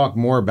going to talk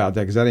more about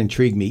that because that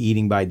intrigued me,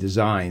 eating by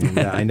design. And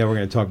I know we're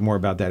going to talk more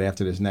about that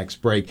after this next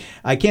break.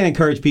 I can't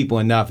encourage people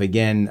enough,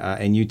 again,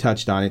 and you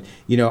touched on it.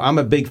 I'm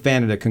a big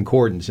fan of the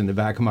concordance in the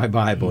back of my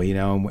Bible,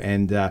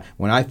 and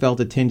when I felt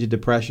a tinge of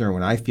depression or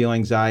when I feel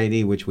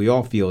anxiety, which we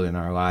all feel in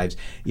our lives,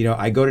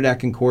 I go to that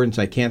concordance.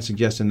 I can't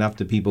suggest enough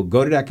to people.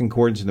 Go to that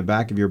concordance in the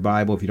back of your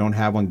Bible. If you don't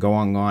have one, go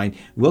online.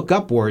 Look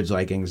up words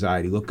like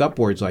anxiety. Look up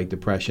words like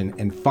depression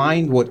and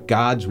find what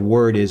God's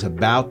Word is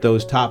about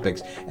those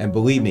topics. And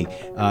believe me,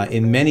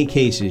 in many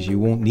cases, you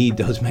won't need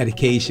those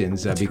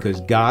medications because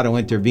God will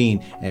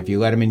intervene. And if you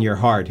let Him in your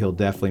heart, He'll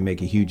definitely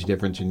make a huge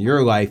difference in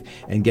your life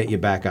and get you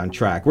back on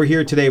track. We're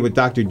here today with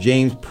Dr.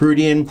 James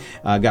Prudien.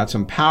 Got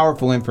some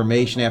powerful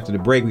information after the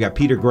break. We got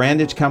Peter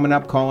Grandich coming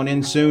up, calling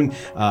in soon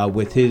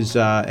with his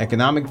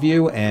economic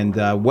view. And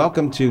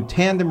welcome to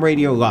Tandem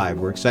Radio Live.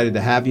 We're excited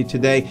to have you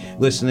today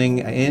listening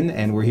in,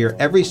 and we're here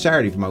every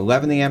Saturday from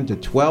 11 a.m. to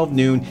 12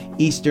 noon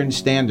Eastern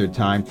Standard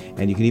Time,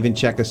 and you can even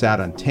check us out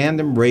on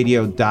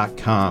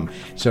tandemradio.com.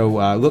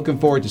 So looking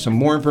forward to some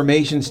more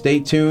information. Stay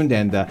tuned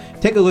and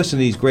take a listen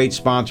to these great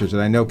sponsors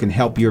that I know can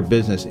help your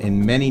business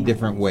in many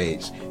different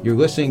ways. You're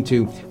listening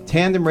to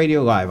Tandem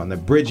Radio Live on the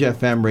Bridge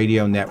FM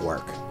Radio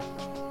Network.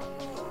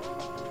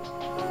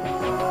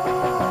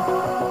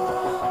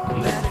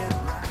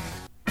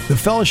 The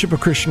Fellowship of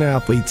Christian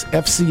Athletes,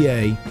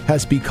 FCA,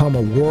 has become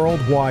a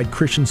worldwide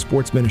Christian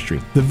sports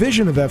ministry. The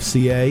vision of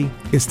FCA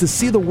is to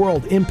see the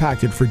world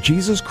impacted for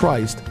Jesus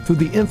Christ through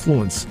the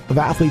influence of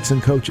athletes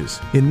and coaches.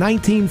 In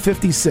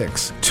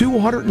 1956,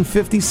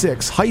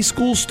 256 high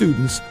school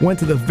students went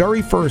to the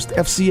very first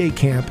FCA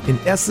camp in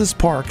Estes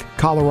Park,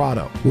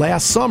 Colorado.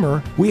 Last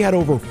summer, we had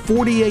over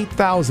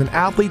 48,000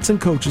 athletes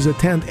and coaches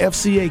attend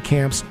FCA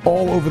camps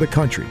all over the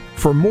country.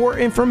 For more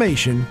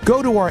information,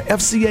 go to our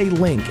FCA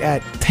link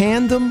at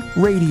tandemradio.com.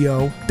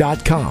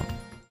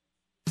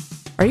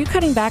 Are you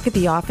cutting back at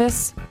the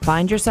office?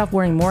 Find yourself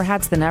wearing more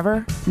hats than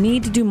ever?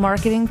 Need to do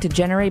marketing to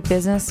generate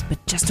business, but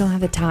just don't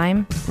have the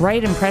time?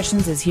 Right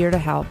Impressions is here to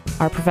help.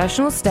 Our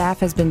professional staff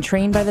has been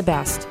trained by the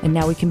best, and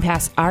now we can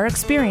pass our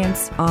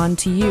experience on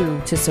to you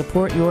to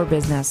support your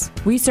business.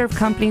 We serve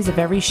companies of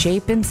every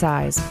shape and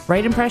size.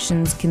 Right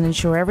Impressions can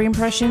ensure every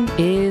impression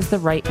is the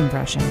right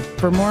impression.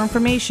 For more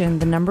information,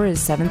 the number is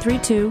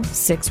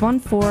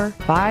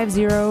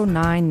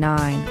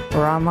 732-614-5099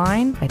 or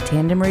online at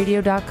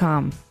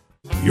tandemradio.com.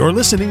 You're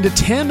listening to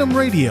Tandem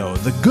Radio,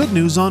 the good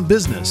news on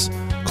business.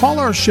 Call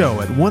our show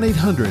at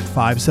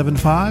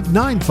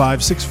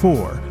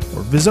 1-800-575-9564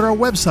 or visit our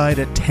website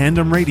at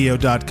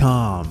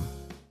tandemradio.com.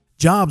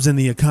 Jobs in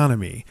the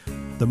economy,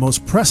 the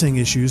most pressing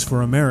issues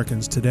for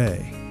Americans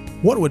today.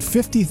 What would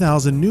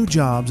 50,000 new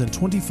jobs and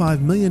 $25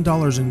 million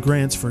in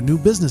grants for new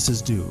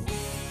businesses do?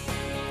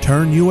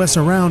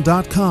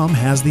 TurnUSAround.com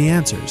has the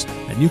answers,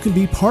 and you can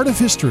be part of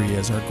history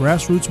as our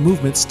grassroots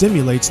movement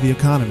stimulates the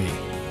economy.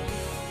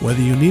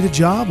 Whether you need a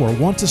job or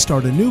want to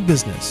start a new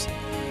business,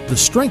 the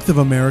strength of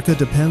America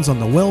depends on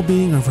the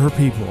well-being of her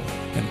people,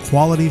 and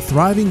quality,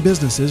 thriving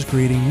businesses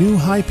creating new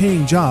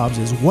high-paying jobs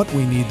is what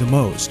we need the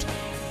most.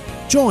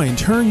 Join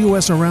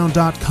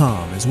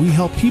TurnUSAround.com as we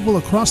help people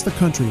across the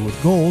country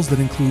with goals that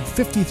include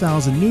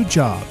 50,000 new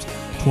jobs,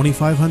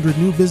 2,500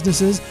 new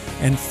businesses,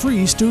 and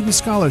free student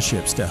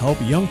scholarships to help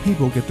young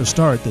people get the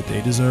start that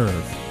they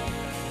deserve.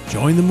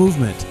 Join the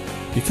movement,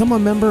 become a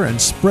member, and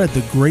spread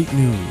the great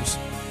news.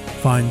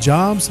 Find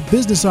jobs,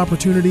 business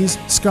opportunities,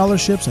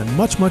 scholarships, and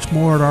much, much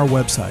more at our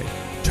website,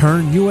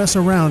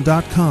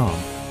 TurnUSAround.com,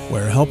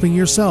 where helping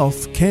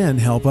yourself can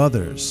help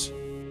others.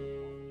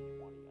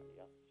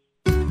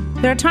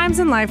 There are times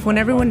in life when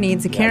everyone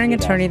needs a caring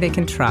attorney they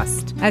can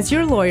trust. As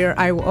your lawyer,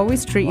 I will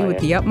always treat you with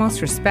the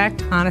utmost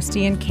respect,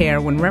 honesty, and care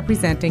when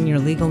representing your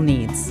legal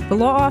needs. The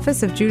law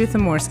office of Judith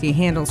Amorsky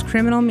handles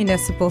criminal,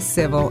 municipal,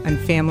 civil, and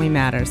family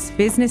matters,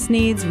 business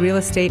needs, real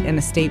estate, and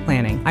estate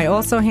planning. I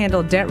also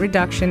handle debt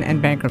reduction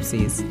and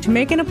bankruptcies. To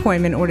make an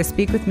appointment or to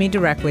speak with me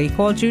directly,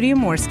 call Judy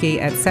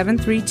Amorsky at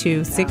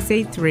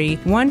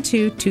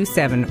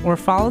 732-683-1227 or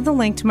follow the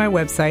link to my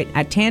website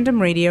at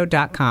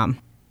tandemradio.com.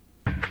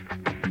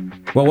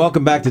 Well,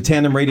 welcome back to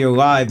Tandem Radio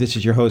Live. This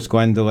is your host,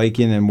 Glenn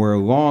Delakian, and we're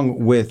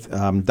along with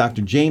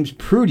Dr. James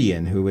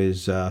Prudian, who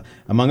is,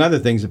 among other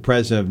things, the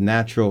president of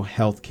Natural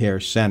Healthcare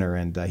Center.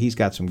 And he's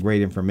got some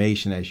great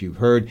information, as you've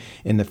heard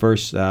in the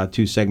first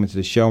two segments of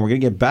the show. And we're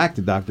going to get back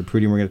to Dr.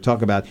 Prudian. We're going to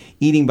talk about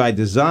eating by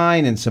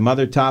design and some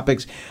other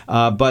topics.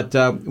 But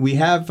we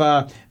have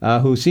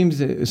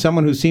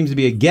someone who seems to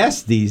be a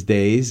guest these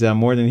days,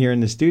 more than here in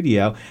the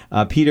studio,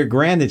 Peter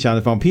Grandich on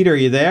the phone. Peter, are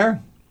you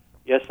there?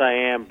 Yes, I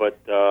am, but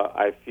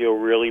I feel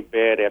really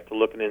bad after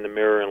looking in the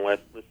mirror and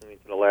listening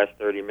to the last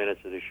 30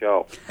 minutes of the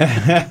show.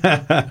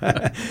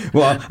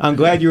 Well, I'm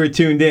glad you were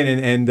tuned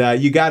in, and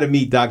you got to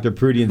meet Dr.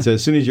 Prudian. So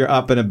as soon as you're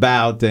up and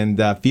about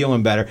and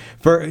feeling better,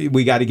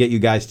 we got to get you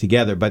guys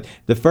together. But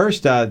the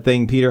first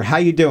thing, Peter, how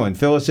you doing?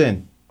 Fill us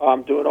in.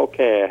 I'm doing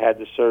okay. I had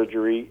the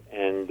surgery,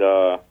 and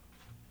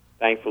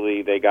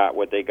thankfully they got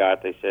what they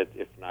got. They said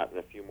if not in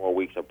a few more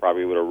weeks, I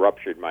probably would have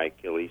ruptured my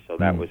Achilles, so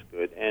that was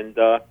good. And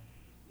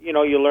you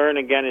know, you learn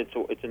again.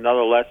 It's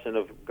another lesson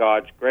of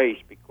God's grace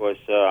because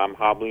I'm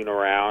hobbling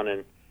around,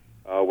 and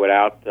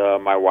without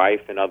my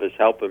wife and others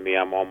helping me,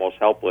 I'm almost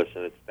helpless.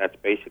 And that's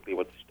basically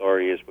what the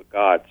story is with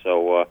God.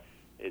 So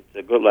it's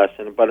a good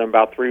lesson. But in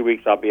about 3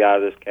 weeks, I'll be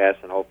out of this cast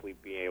and hopefully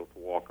be able to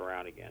walk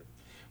around again.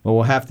 Well,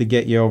 we'll have to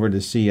get you over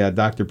to see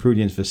Dr.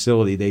 Prudian's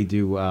facility. They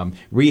do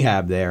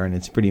rehab there, and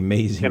it's a pretty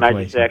amazing Can place.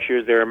 I just ask you,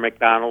 is there a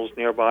McDonald's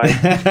nearby?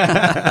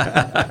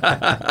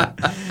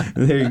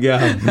 There you go.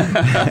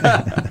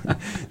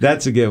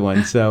 That's a good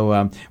one.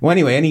 So, well,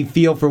 anyway, any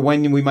feel for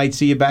when we might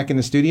see you back in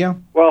the studio?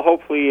 Well,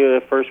 hopefully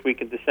first week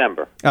in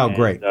December. Oh,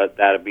 great.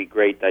 That'd be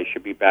great. I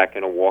should be back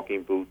in a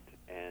walking boot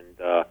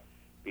and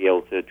be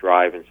able to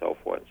drive and so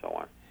forth and so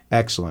on.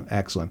 Excellent,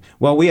 excellent.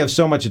 Well, we have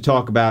so much to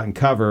talk about and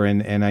cover,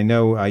 and I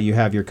know you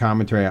have your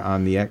commentary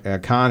on the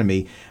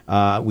economy.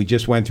 We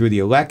just went through the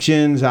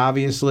elections,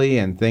 obviously,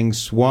 and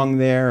things swung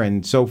there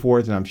and so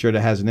forth, and I'm sure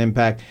that has an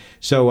impact.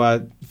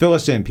 So fill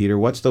us in, Peter.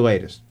 What's the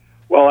latest?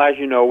 Well, as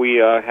you know, we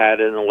had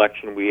an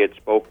election. We had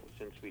spoken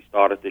since we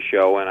started the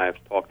show, and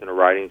I've talked in the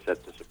writings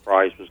that the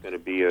surprise was going to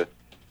be a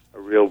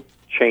real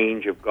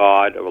change of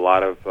guard of a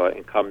lot of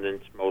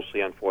incumbents, mostly,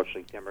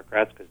 unfortunately,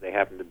 Democrats, because they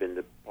happened to have been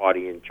the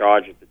party in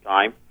charge at the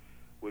time,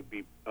 would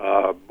be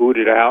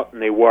booted out,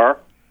 and they were.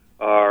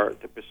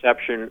 The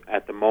perception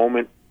at the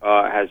moment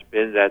has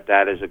been that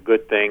that is a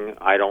good thing.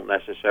 I don't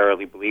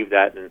necessarily believe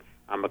that, and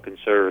I'm a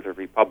conservative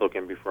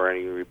Republican before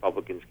any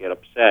Republicans get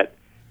upset,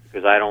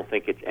 because I don't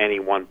think it's any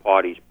one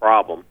party's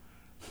problem.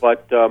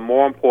 But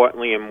more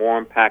importantly and more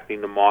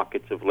impacting the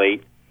markets of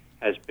late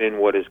has been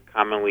what is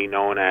commonly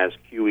known as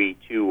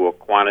QE2, or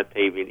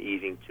quantitative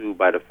easing 2,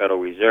 by the Federal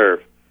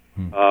Reserve.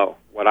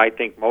 What I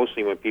think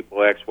mostly when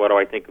people ask, what do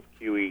I think of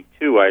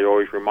QE2, I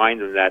always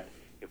remind them that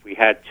if we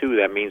had 2,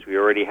 that means we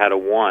already had a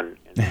 1.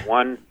 And the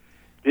 1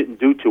 didn't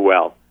do too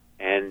well.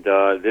 And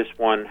this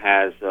one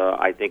has,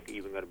 I think,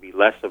 even going to be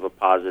less of a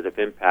positive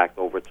impact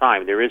over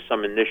time. There is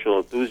some initial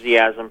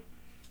enthusiasm.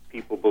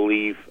 People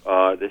believe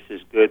this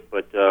is good,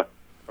 but a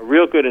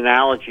real good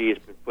analogy has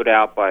been put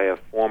out by a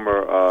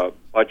former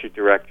budget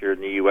director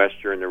in the U.S.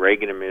 during the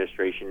Reagan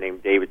administration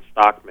named David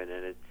Stockman,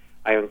 and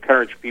I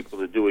encourage people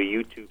to do a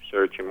YouTube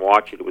search and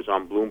watch it. It was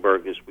on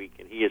Bloomberg this week,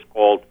 and he has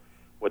called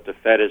what the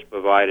Fed has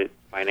provided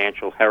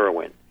financial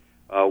heroin.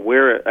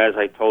 We're, as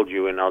I told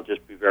you, and I'll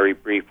just be very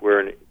brief,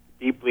 we're a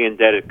deeply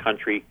indebted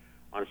country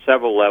on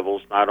several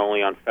levels, not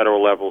only on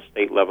federal level,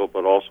 state level,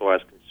 but also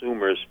as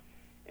consumers.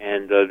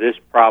 And this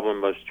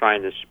problem of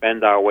trying to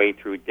spend our way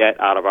through debt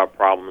out of our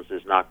problems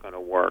is not going to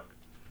work.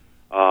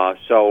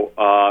 So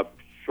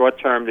short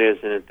term,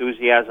 there's an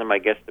enthusiasm. I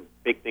guess the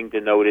big thing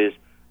to note is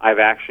I've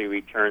actually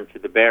returned to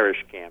the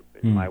bearish camp.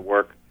 In my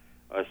work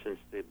since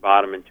the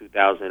bottom in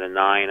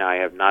 2009, I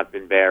have not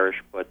been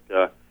bearish, but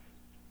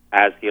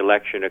as the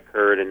election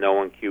occurred and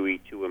knowing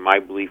QE2 and my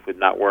belief would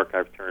not work,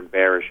 I've turned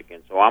bearish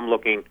again. So I'm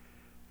looking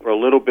for a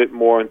little bit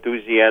more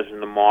enthusiasm in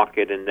the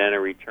market and then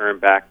a return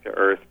back to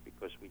earth,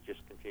 because we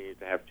just continue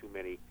to have too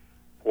many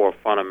poor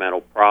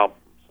fundamental problems.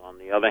 On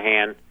the other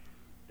hand,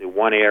 the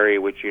one area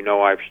which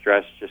I've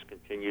stressed just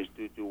continues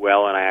to do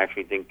well, and I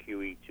actually think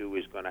QE2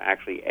 is going to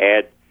actually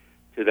add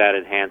to that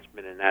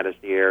enhancement, and that is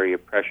the area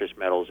of precious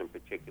metals, in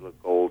particular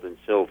gold and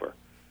silver.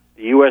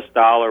 The U.S.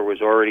 dollar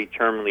was already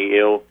terminally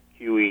ill.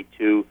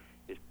 QE2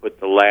 has put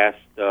the last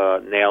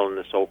nail in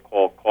the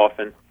so-called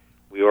coffin.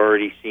 We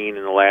already seen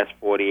in the last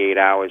 48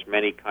 hours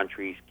many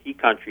countries, key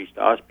countries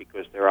to us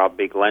because they're our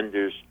big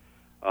lenders,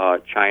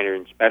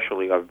 China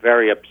especially, are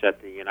very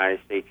upset that the United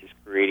States is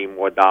creating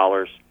more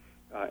dollars,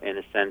 in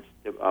a sense,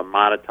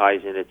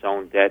 monetizing its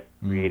own debt,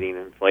 creating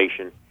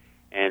inflation.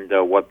 And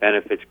what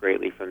benefits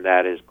greatly from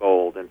that is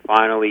gold. And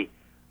finally,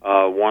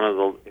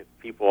 if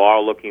people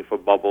are looking for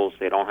bubbles,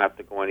 they don't have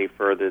to go any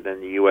further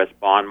than the U.S.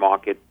 bond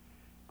market.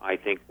 I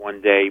think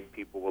one day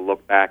people will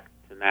look back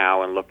to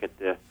now and look at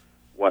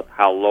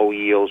how low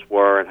yields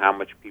were and how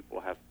much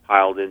people have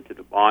piled into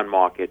the bond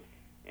market.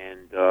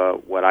 And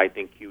what I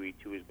think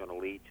QE2 is going to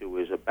lead to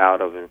is a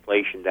bout of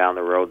inflation down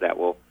the road that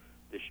will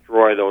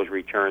destroy those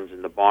returns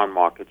in the bond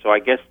market. So I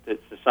guess to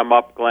sum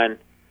up, Glenn,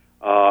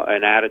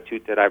 an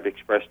attitude that I've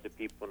expressed to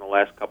people in the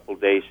last couple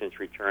of days since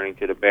returning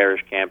to the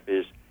bearish camp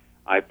is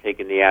I've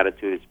taken the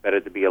attitude it's better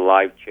to be a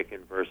live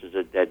chicken versus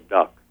a dead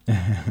duck.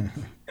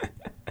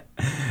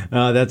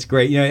 That's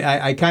great.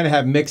 I kind of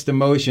have mixed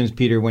emotions,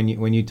 Peter,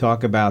 when you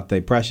talk about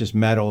the precious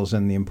metals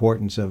and the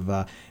importance of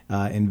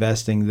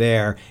investing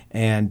there.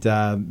 And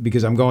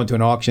because I'm going to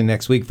an auction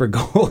next week for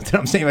gold, and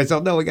I'm saying to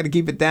myself, no, we got to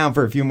keep it down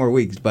for a few more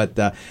weeks. But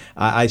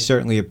I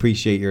certainly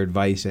appreciate your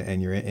advice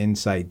and your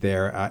insight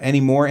there.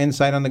 Any more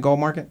insight on the gold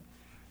market?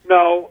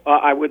 No,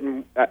 I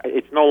wouldn't.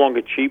 It's no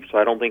longer cheap, so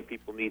I don't think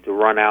people need to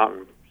run out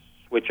and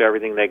switch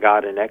everything they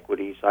got in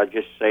equities. I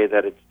just say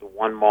that it's the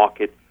one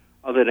market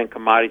other than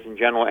commodities in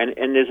general. And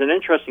there's an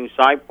interesting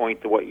side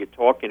point to what you're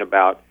talking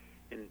about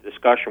in the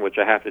discussion, which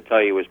I have to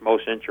tell you is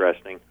most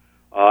interesting,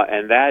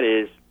 and that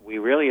is we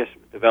really are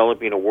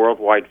developing a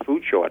worldwide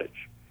food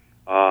shortage.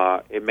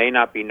 It may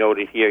not be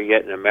noted here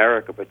yet in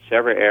America, but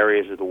several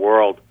areas of the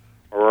world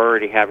are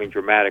already having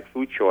dramatic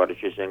food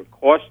shortages, and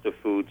cost of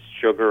foods,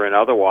 sugar and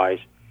otherwise,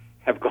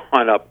 have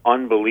gone up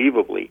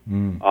unbelievably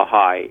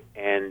high.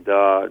 And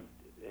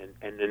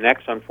the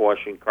next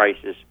unfortunate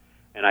crisis,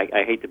 and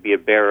I hate to be a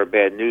bearer of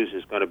bad news,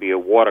 is going to be a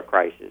water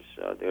crisis.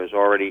 There's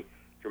already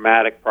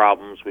dramatic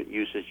problems with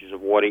usages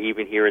of water,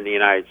 even here in the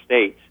United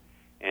States.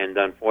 And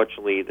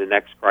unfortunately, the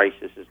next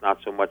crisis is not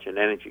so much an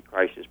energy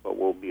crisis, but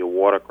will be a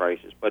water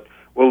crisis. But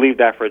we'll leave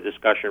that for a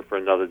discussion for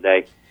another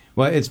day.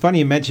 Well, it's funny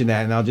you mentioned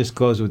that, and I'll just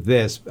close with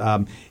this.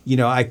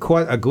 I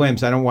caught a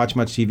glimpse. I don't watch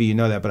much TV, you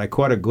know that, but I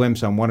caught a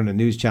glimpse on one of the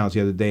news channels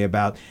the other day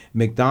about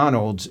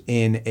McDonald's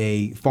in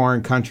a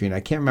foreign country, and I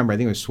can't remember. I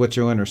think it was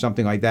Switzerland or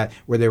something like that,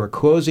 where they were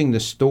closing the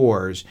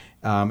stores.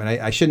 And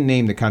I shouldn't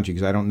name the country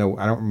because I don't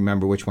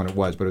remember which one it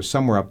was, but it was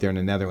somewhere up there in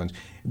the Netherlands.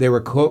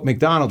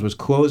 McDonald's was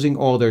closing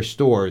all their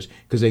stores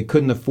because they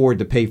couldn't afford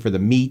to pay for the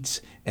meats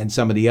and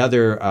some of the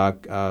other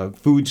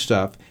food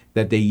stuff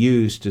that they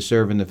use to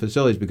serve in the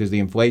facilities because the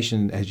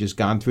inflation has just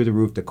gone through the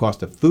roof. The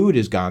cost of food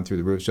has gone through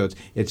the roof. So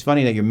it's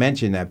funny that you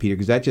mentioned that, Peter,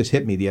 because that just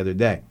hit me the other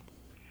day.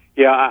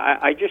 Yeah,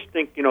 I just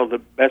think,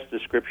 the best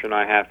description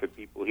I have for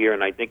people here,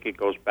 and I think it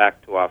goes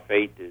back to our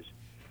faith,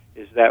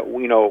 is that,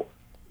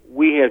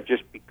 we have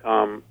just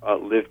become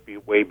lived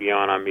way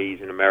beyond our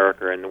means in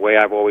America. And the way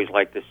I've always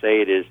liked to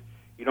say it is,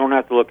 you don't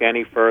have to look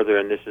any further,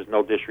 and this is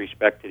no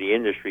disrespect to the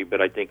industry,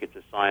 but I think it's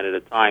a sign of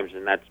the times,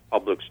 and that's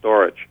public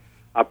storage.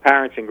 Our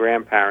parents and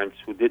grandparents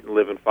who didn't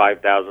live in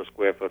 5,000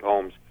 square foot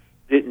homes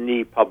didn't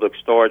need public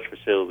storage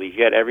facilities,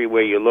 yet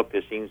everywhere you look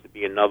there seems to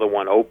be another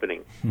one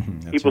opening.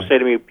 People say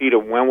to me, Peter,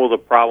 when will the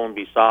problem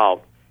be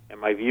solved?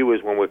 And my view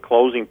is when we're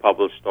closing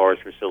public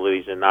storage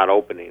facilities and not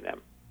opening them.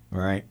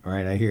 Right,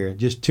 I hear it.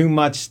 Just too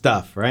much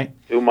stuff, right?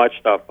 Too much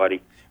stuff,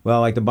 buddy. Well,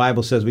 like the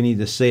Bible says, we need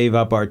to save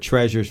up our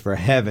treasures for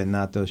heaven,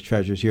 not those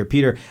treasures here.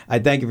 Peter, I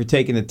thank you for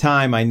taking the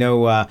time. I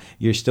know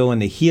you're still in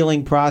the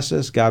healing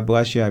process. God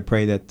bless you. I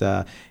pray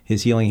that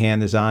his healing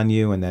hand is on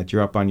you and that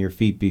you're up on your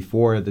feet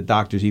before the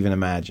doctors even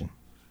imagine.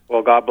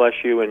 Well, God bless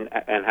you, and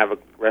have a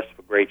rest of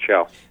a great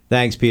show.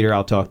 Thanks, Peter.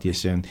 I'll talk to you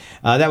soon.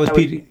 That was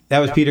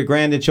Peter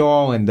Grandich,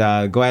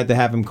 and glad to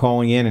have him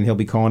calling in, and he'll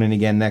be calling in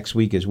again next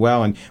week as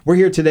well. And we're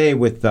here today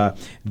with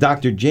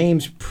Dr.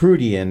 James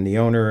Prudien, the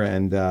owner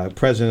and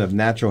president of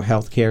Natural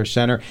Health Care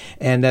Center.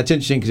 And that's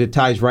interesting because it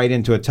ties right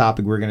into a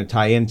topic we're going to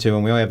tie into,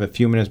 and we only have a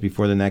few minutes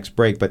before the next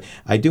break. But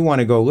I do want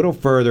to go a little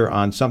further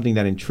on something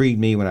that intrigued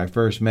me when I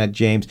first met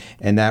James,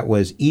 and that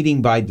was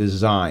eating by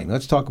design.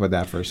 Let's talk about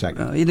that for a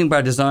second. Eating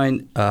by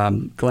design,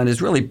 Glenn,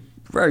 is really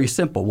very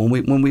simple.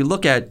 When we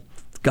look at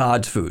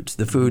God's foods,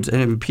 the foods,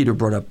 and Peter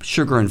brought up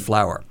sugar and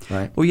flour.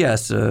 Right. Well,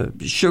 yes,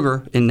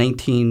 sugar in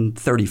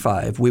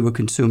 1935, we were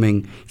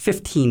consuming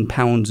 15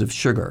 pounds of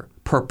sugar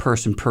per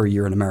person per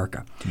year in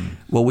America.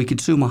 Well, we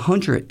consume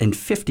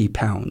 150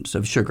 pounds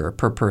of sugar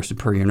per person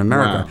per year in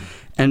America. Wow.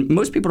 And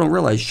most people don't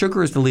realize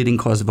sugar is the leading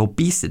cause of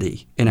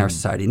obesity in our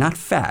society, not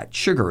fat.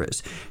 Sugar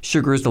is.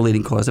 Sugar is the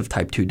leading cause of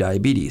type 2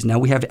 diabetes. Now,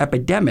 we have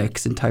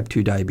epidemics in type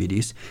 2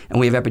 diabetes, and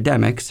we have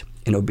epidemics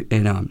in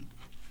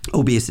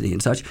obesity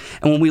and such.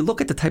 And when we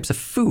look at the types of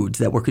foods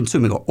that we're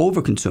consuming or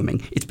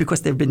over-consuming, it's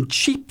because they've been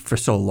cheap for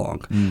so long.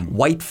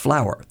 White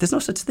flour. There's no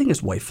such thing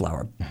as white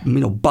flour.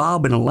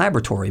 Bob in a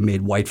laboratory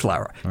made white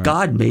flour. Right.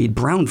 God made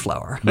brown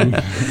flour.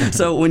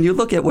 So when you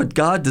look at what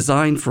God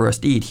designed for us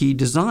to eat, he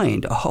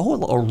designed a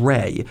whole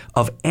array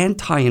of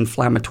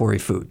anti-inflammatory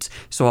foods.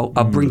 So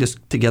I'll bring this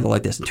together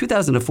like this. In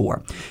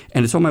 2004,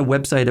 and it's on my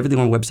website, everything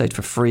on my website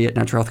for free at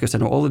Natural Health Care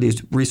Center, all of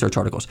these research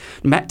articles.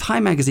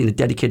 Time magazine had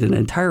dedicated an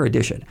entire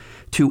edition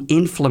to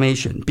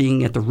inflammation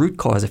being at the root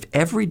cause of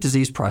every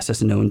disease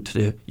process known to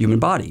the human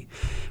body.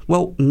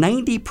 Well,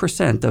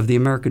 90% of the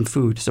American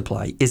food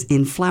supply is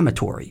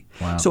inflammatory.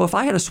 Wow. So if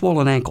I had a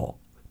swollen ankle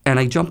and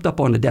I jumped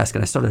up on the desk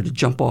and I started to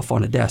jump off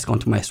on the desk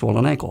onto my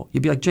swollen ankle,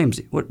 you'd be like, James,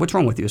 what's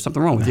wrong with you? Is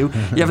something wrong with you?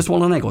 You have a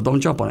swollen ankle.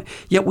 Don't jump on it.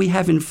 Yet we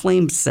have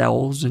inflamed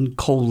cells and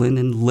colon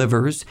and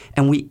livers,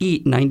 and we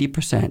eat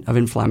 90% of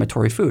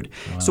inflammatory food.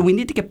 Wow. So we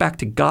need to get back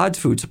to God's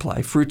food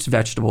supply, fruits,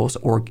 vegetables,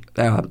 or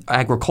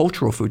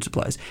agricultural food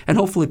supplies. And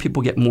hopefully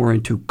people get more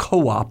into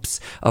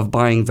co-ops of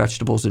buying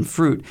vegetables and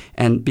fruit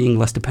and being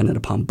less dependent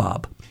upon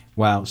Bob.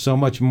 Wow, so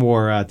much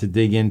more to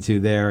dig into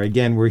there.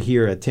 Again, we're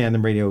here at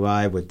Tandem Radio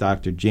Live with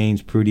Dr.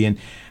 James Prudien,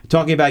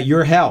 talking about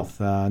your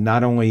health,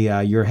 not only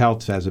your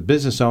health as a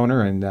business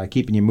owner and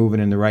keeping you moving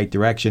in the right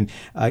direction.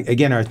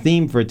 Again, our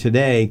theme for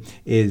today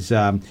is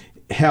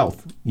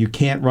health. You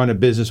can't run a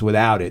business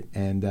without it.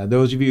 And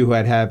those of you who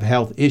have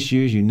health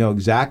issues, you know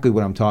exactly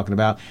what I'm talking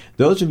about.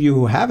 Those of you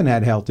who haven't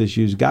had health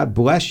issues, God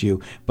bless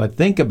you. But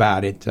think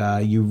about it.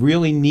 You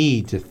really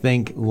need to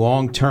think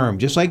long term.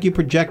 Just like you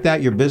project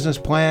out your business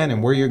plan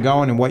and where you're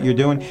going and what you're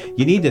doing,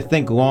 you need to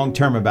think long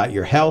term about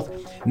your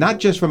health, not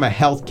just from a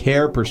health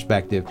care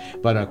perspective,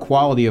 but a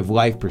quality of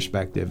life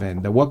perspective.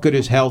 And what good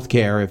is health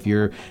care if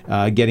you're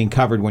getting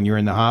covered when you're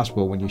in the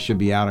hospital, when you should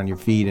be out on your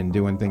feet and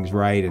doing things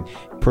right and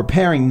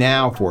preparing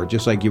now for it,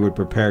 just like you would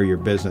prepare your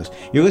business.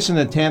 You're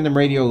listening to Tandem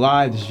Radio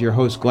Live. This is your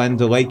host, Glenn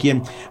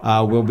Delakian.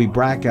 We'll be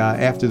back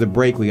after the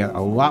break. We got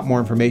a lot more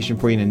information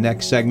for you in the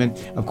next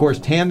segment. Of course,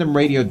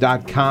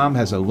 tandemradio.com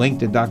has a link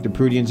to Dr.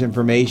 Prudien's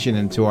information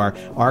and to our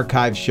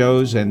archive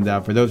shows. And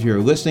for those of you who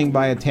are listening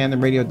via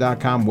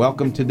tandemradio.com,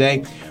 welcome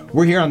today.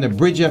 We're here on the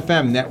Bridge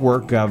FM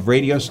network of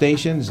radio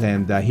stations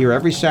and here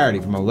every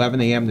Saturday from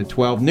 11 a.m. to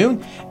 12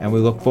 noon. And we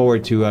look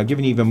forward to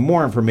giving you even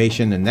more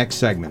information in the next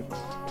segment.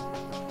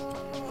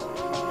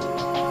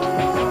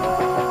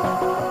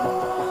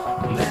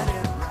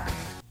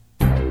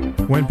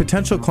 When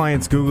potential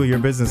clients Google your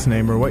business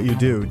name or what you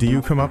do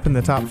you come up in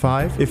the top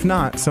 5? If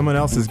not, someone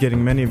else is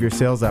getting many of your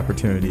sales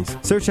opportunities.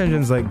 Search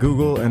engines like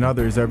Google and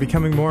others are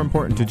becoming more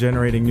important to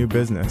generating new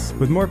business.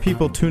 With more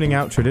people tuning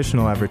out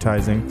traditional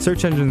advertising,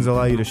 search engines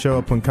allow you to show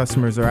up when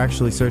customers are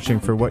actually searching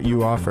for what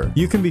you offer.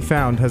 You Can Be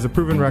Found has a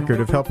proven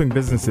record of helping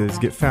businesses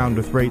get found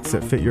with rates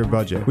that fit your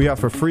budget. We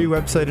offer free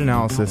website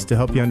analysis to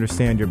help you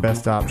understand your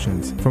best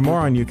options. For more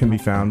on You Can Be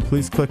Found,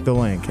 please click the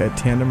link at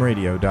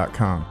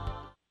tandemradio.com.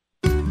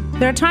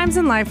 There are times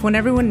in life when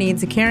everyone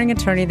needs a caring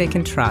attorney they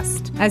can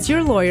trust. As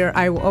your lawyer,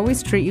 I will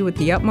always treat you with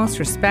the utmost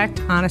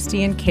respect,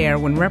 honesty, and care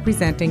when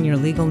representing your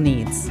legal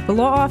needs. The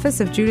law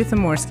office of Judith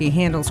Amorsky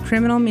handles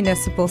criminal,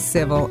 municipal,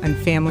 civil, and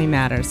family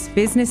matters,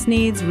 business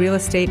needs, real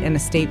estate, and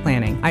estate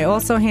planning. I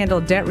also handle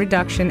debt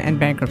reduction and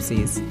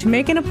bankruptcies. To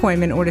make an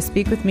appointment or to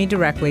speak with me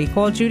directly,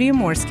 call Judy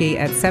Amorsky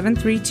at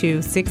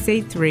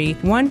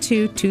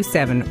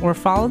 732-683-1227 or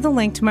follow the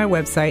link to my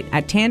website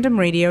at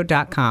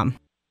tandemradio.com.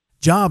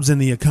 Jobs in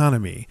the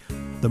economy,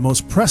 the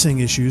most pressing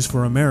issues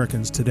for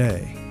Americans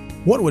today.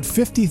 What would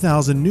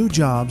 50,000 new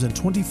jobs and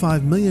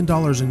 $25 million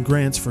in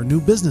grants for new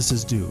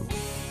businesses do?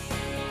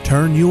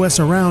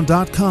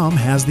 TurnUSAround.com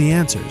has the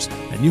answers,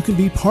 and you can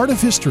be part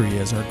of history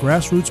as our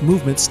grassroots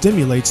movement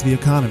stimulates the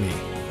economy.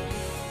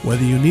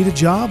 Whether you need a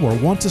job or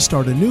want to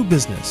start a new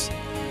business,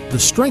 the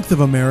strength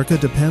of America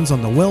depends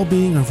on the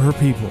well-being of her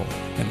people,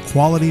 and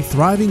quality,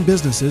 thriving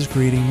businesses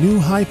creating new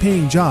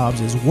high-paying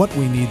jobs is what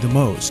we need the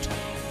most.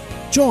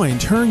 Join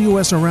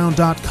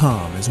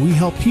TurnUSAround.com as we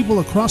help people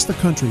across the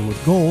country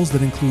with goals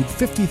that include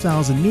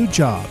 50,000 new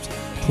jobs,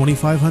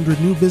 2,500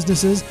 new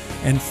businesses,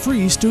 and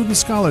free student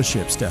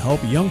scholarships to help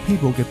young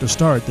people get the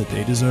start that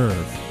they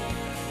deserve.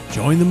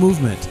 Join the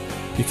movement,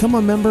 become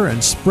a member,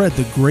 and spread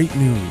the great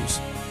news.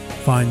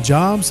 Find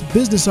jobs,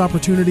 business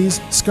opportunities,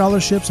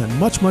 scholarships, and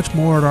much, much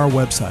more at our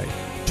website,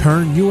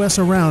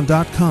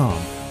 TurnUSAround.com,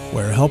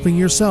 where helping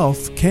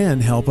yourself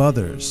can help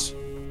others.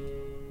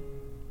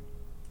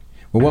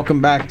 Well,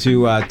 welcome back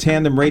to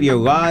Tandem Radio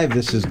Live.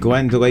 This is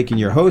Glenn Delakian,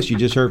 your host. You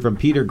just heard from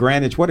Peter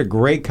Grandich. What a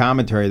great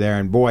commentary there.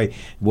 And boy,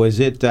 was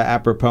it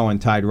apropos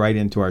and tied right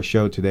into our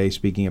show today,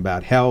 speaking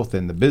about health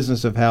and the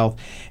business of health.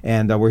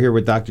 And we're here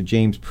with Dr.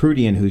 James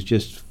Prudien, who's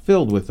just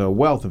filled with a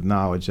wealth of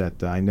knowledge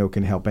that I know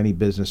can help any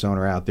business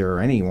owner out there or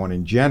anyone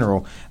in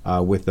general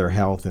with their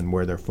health and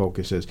where their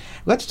focus is.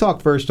 Let's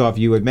talk first off.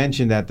 You had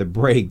mentioned at the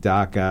break,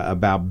 Doc,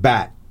 about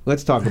BAT.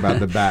 let's talk about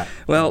the bat.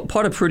 Well,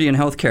 part of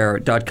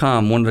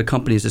PrudianHealthcare.com, one of the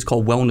companies is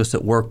called Wellness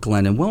at Work,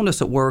 Glenn. And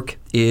Wellness at Work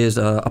is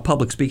a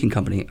public speaking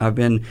company. I've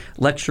been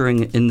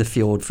lecturing in the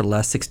field for the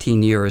last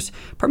 16 years,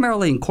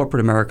 primarily in corporate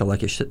America,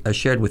 like I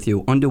shared with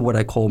you, under what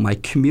I call my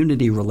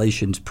community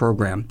relations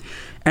program.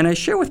 And I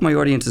share with my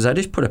audiences, I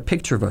just put a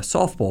picture of a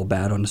softball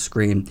bat on the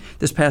screen.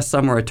 This past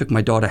summer, I took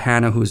my daughter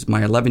Hannah, who's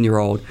my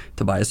 11-year-old,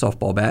 to buy a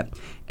softball bat.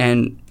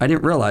 And I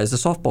didn't realize the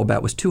softball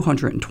bat was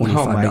 $225.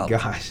 Oh, my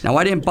gosh. Now,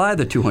 I didn't buy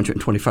the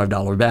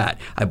 $225 bat.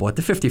 I bought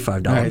the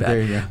 $55 bat.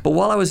 There you go. But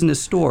while I was in the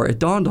store, it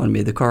dawned on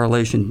me the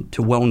correlation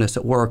to wellness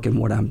at work and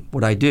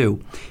what I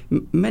do.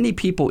 Many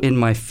people in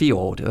my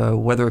field,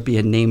 whether it be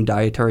a named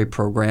dietary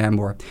program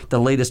or the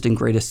latest and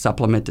greatest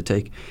supplement to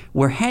take,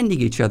 we're handing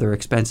each other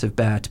expensive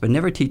bats, but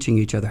never teaching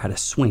each other how to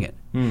swing it.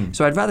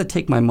 So I'd rather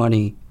take my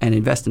money and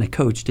invest in a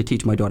coach to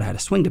teach my daughter how to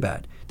swing the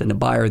bat than to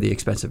buy her the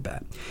expensive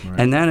bat. Right.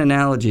 And that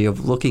analogy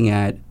of looking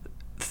at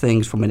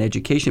things from an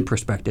education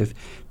perspective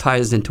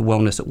ties into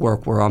wellness at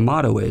work, where our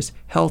motto is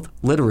health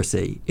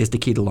literacy is the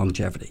key to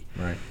longevity.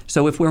 Right.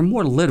 So if we're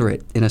more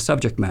literate in a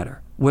subject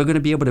matter, we're going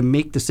to be able to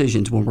make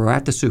decisions when we're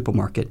at the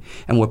supermarket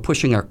and we're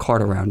pushing our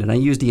cart around. And I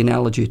use the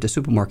analogy at the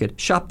supermarket,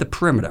 shop the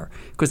perimeter,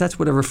 because that's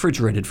where the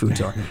refrigerated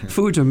foods are.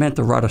 Foods are meant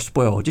to rot or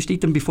spoil. Just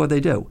eat them before they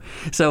do.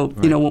 So,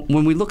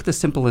 when we look at the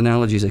simple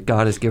analogies that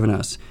God has given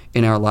us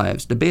in our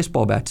lives, the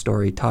baseball bat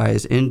story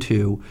ties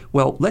into,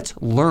 well, let's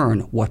learn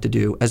what to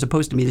do as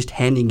opposed to me just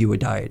handing you a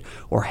diet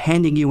or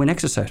handing you an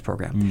exercise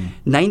program.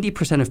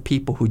 90% of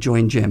people who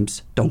join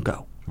gyms don't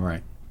go.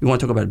 Right. You want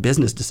to talk about a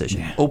business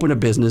decision. Yeah. Open a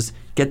business,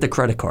 get the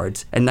credit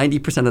cards, and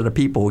 90% of the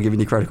people who are giving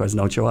you credit cards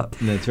don't show up.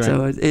 That's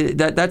right. So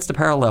that's the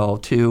parallel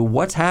to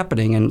what's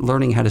happening and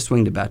learning how to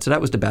swing the bat. So that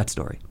was the bat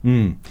story.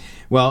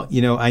 Well,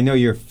 I know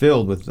you're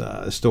filled with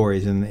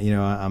stories, and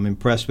I'm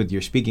impressed with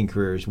your speaking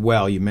career as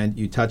well.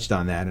 You touched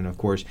on that, and of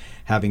course,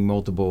 having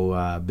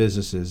multiple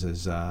businesses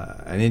is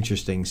an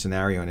interesting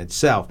scenario in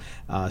itself.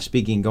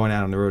 Going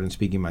out on the road and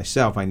speaking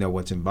myself, I know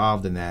what's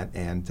involved in that,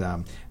 and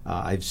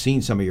I've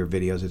seen some of your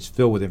videos. It's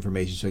filled with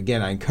information. So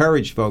again, I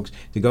encourage folks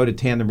to go to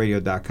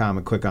tandemradio.com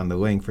and click on the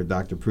link for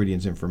Dr.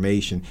 Prudian's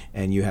information.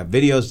 And you have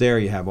videos there.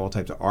 You have all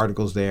types of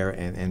articles there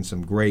and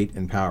some great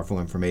and powerful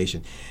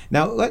information.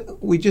 Now,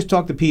 we just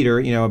talked to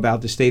Peter,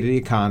 about the state of the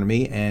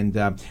economy. And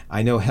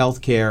I know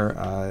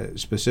healthcare,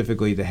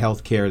 specifically the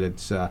healthcare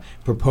that's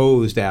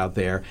proposed out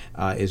there,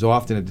 is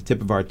often at the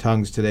tip of our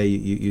tongues today.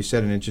 You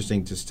said an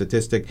interesting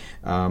statistic.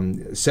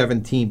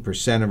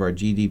 17% of our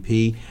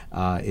GDP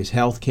is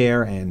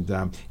healthcare.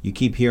 And you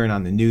keep hearing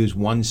on the news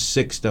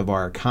 1/6 of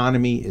our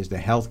economy is the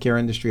healthcare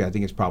industry. I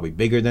think it's probably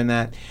bigger than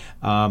that.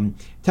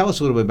 Tell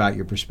us a little bit about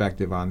your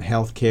perspective on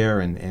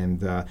healthcare and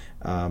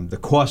the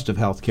cost of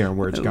healthcare and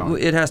where it's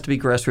going. It has to be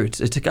grassroots.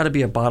 It's got to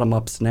be a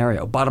bottom-up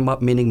scenario.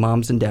 Bottom-up meaning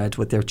moms and dads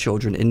with their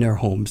children in their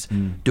homes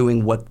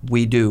doing what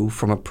we do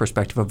from a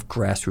perspective of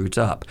grassroots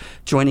up.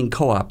 Joining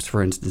co-ops,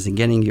 for instance, and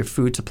getting your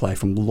food supply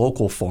from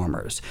local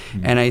farmers.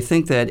 And I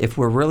think that if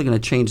we're really going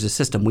to change the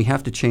system, we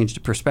have to change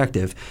the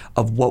perspective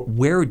of what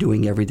we're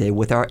doing every day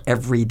with our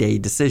everyday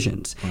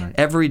decisions. Right.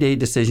 Everyday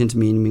decisions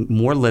mean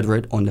more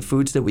literate on the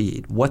foods that we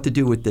eat, what to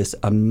do with this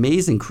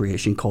amazing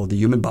creation called the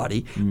human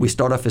body. We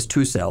start off as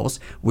 2 cells.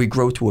 We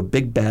grow to a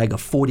big bag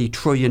of 40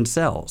 trillion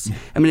cells.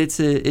 I mean,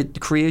 it's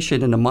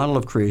creation and a model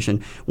of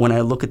creation. When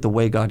I look at the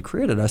way God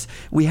created us,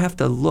 we have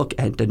to look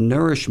at the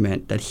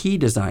nourishment that He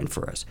designed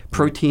for us.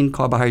 Protein,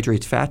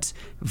 carbohydrates, fats,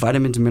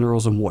 vitamins,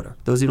 minerals, and water.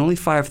 Those are the only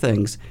 5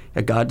 things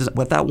that God designed.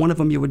 Without one of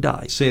them, you would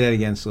die. Say that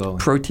again slowly.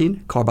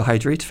 Protein,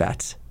 carbohydrates,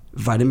 fats,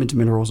 vitamins,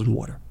 minerals, and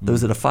water.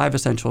 Those are the 5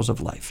 essentials of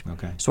life.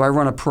 Okay. So I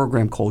run a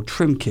program called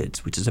Trim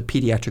Kids, which is a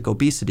pediatric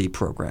obesity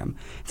program.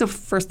 It's the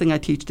first thing I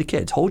teach the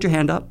kids. Hold your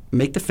hand up,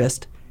 make the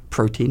fist.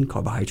 Protein,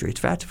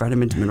 carbohydrates, fats,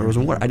 vitamins, minerals,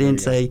 and water. I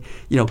didn't say,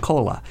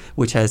 cola,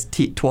 which has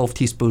 12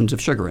 teaspoons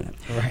of sugar in it.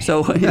 Right.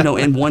 So,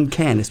 in 1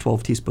 can is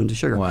 12 teaspoons of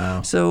sugar.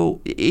 Wow.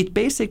 So it's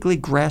basically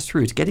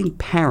grassroots, getting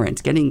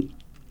parents, getting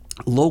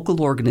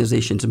local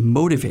organizations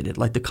motivated,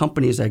 like the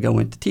companies I go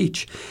in to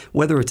teach,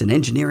 whether it's an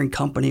engineering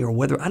company or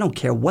whether, I don't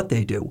care what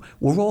they do,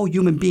 we're all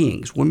human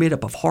beings. We're made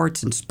up of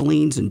hearts and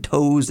spleens and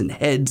toes and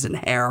heads and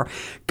hair.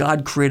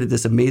 God created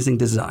this amazing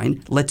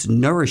design. Let's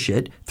nourish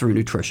it through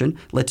nutrition.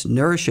 Let's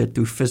nourish it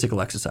through physical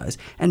exercise.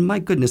 And my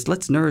goodness,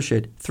 let's nourish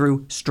it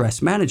through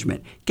stress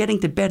management, getting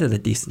to bed at a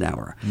decent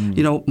hour.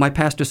 My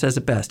pastor says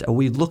it best. Are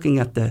we looking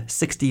at the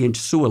 60-inch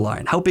sewer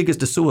line? How big is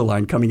the sewer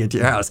line coming into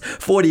your house?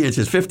 40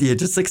 inches, 50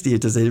 inches, 60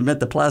 inches. They meant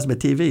the plasma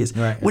TVs.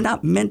 Right. We're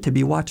not meant to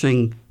be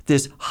watching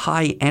this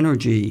high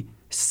energy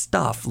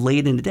stuff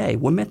late in the day.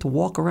 We're meant to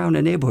walk around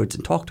the neighborhoods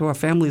and talk to our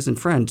families and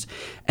friends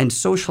and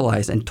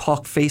socialize and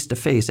talk face to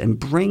face and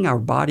bring our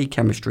body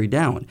chemistry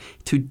down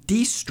to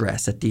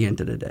de-stress at the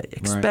end of the day.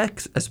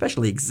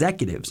 Especially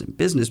executives and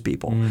business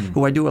people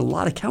who I do a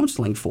lot of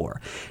counseling for.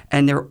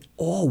 And they're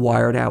all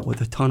wired out with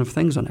a ton of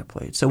things on their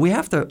plate. So we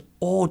have to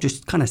all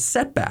just kind of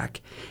set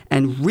back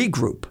and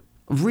regroup.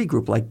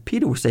 regroup, like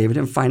Peter was saying,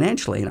 even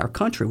financially in our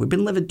country. We've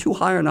been living too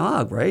high on the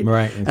hog, right?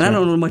 Right. And I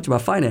don't know much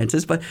about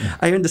finances, but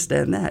I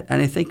understand that.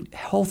 And I think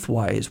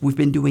health-wise, we've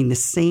been doing the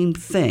same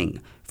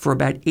thing for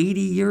about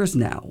 80 years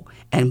now,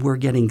 and we're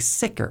getting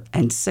sicker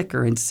and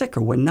sicker and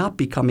sicker. We're not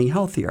becoming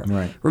healthier.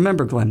 Right.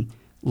 Remember, Glenn,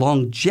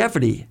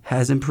 longevity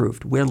has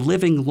improved. We're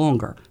living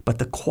longer, but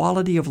the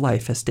quality of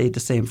life has stayed the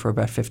same for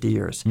about 50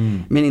 years,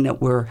 meaning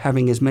that we're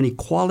having as many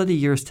quality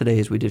years today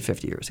as we did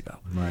 50 years ago.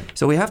 Right.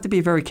 So we have to be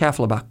very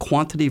careful about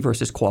quantity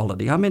versus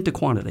quality. I'm into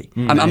quantity.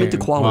 I'm into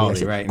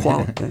quality. Right.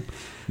 Quality.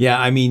 Yeah,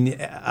 I mean,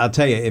 I'll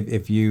tell you,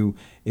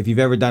 if you've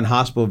ever done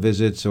hospital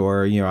visits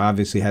or,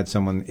 obviously had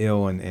someone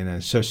ill in an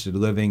assisted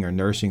living or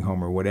nursing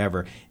home or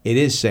whatever, it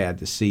is sad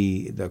to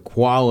see the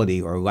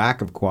quality or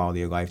lack of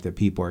quality of life that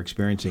people are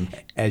experiencing.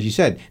 As you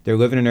said, they're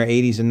living in their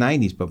 80s and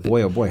 90s, but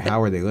boy, oh boy,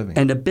 how are they living?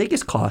 And the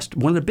biggest cost,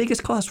 one of the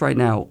biggest costs right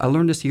now, I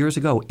learned this years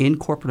ago in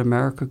corporate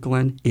America,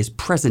 Glenn, is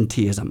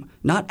presenteeism,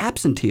 not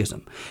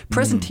absenteeism.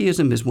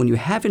 Presenteeism is when you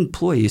have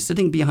employees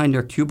sitting behind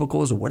their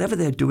cubicles or whatever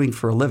they're doing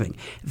for a living.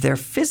 They're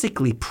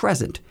physically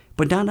present,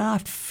 but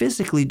not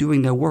physically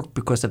doing their work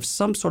because of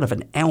some sort of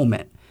an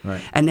ailment.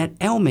 Right. And that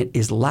ailment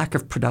is lack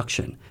of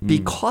production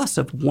because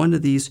of one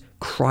of these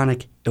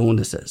chronic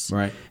illnesses.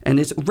 Right. And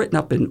it's written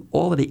up in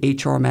all of the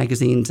HR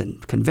magazines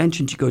and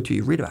conventions you go to.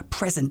 You read about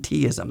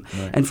presenteeism.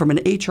 Right. And from an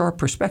HR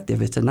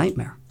perspective, it's a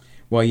nightmare.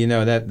 Well,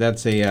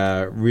 that's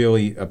a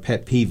really a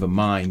pet peeve of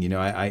mine.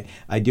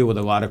 I deal with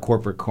a lot of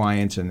corporate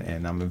clients,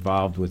 and I'm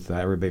involved with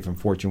everybody from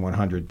Fortune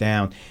 100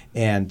 down.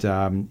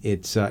 And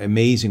it's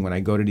amazing when I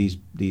go to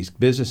these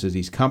businesses,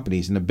 these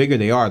companies, and the bigger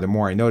they are, the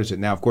more I notice it.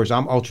 Now, of course,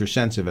 I'm ultra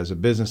sensitive as a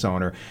business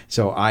owner,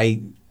 so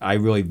I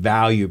really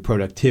value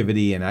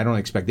productivity, and I don't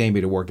expect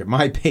anybody to work at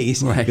my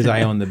pace because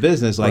I own the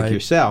business like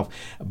yourself.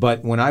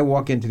 But when I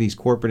walk into these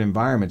corporate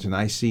environments and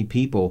I see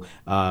people,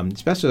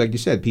 especially like you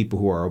said, people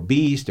who are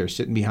obese, they're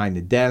sitting behind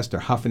the desk, they're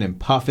huffing and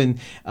puffing,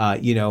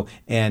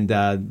 and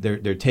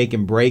they're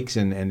taking breaks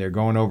and they're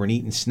going over and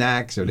eating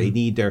snacks, or they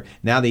need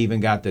now they even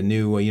got the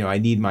new, I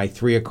need my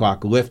 3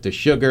 o'clock lift of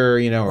sugar,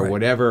 or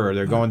whatever, or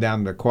they're going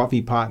down to the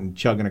coffee pot and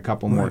chugging a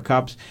couple more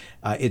cups.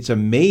 It's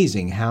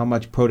amazing how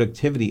much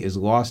productivity is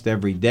lost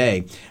every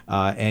day.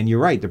 And you're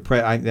right,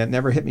 that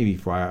never hit me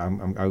before.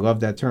 I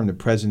love that term, the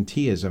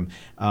presenteeism.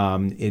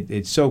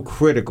 It's so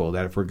critical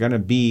that if we're going to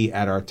be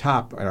at our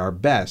top, at our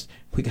best,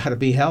 we got to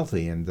be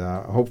healthy. And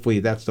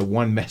hopefully that's the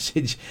one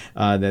message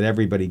that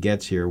everybody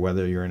gets here,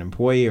 whether you're an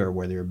employee or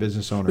whether you're a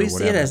business owner or whatever. We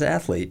see it as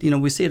athletes.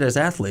 We see it as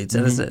athletes.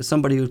 And as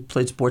somebody who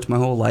played sports my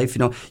whole life,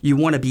 you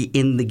want to be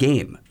in the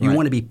game. You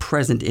want to be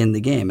present in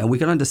the game. And we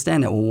can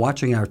understand that when we're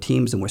watching our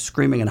teams and we're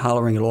screaming and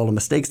hollering at all the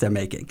mistakes they're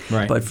making.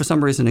 Right. But for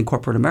some reason in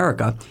corporate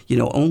America,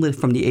 only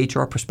from the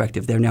HR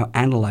perspective, they're now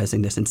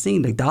analyzing this and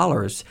seeing the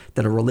dollars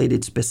that are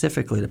related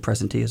specifically to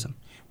presenteeism.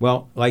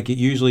 Well, like it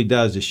usually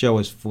does, the show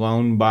has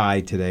flown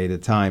by today at a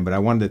time, but I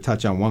wanted to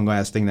touch on one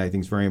last thing that I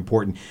think is very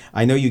important.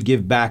 I know you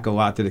give back a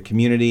lot to the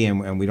community,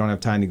 and we don't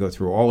have time to go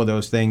through all of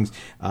those things.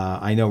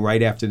 I know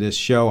right after this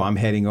show, I'm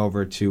heading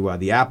over to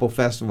the Apple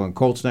Festival in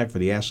Colts Neck for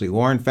the Ashley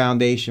Lauren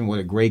Foundation. What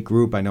a great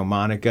group. I know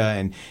Monica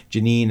and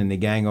Janine and the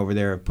gang over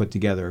there have put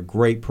together a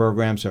great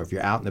program, so if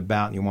you're out and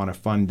about and you want a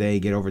fun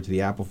day, get over to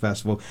the Apple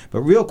Festival.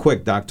 But real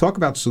quick, Doc, talk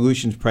about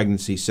Solutions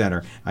Pregnancy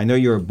Center. I know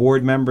you're a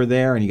board member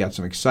there, and you got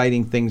some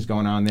exciting things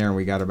going on there, and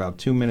we got about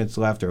 2 minutes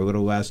left or a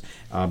little less.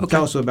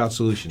 Tell us about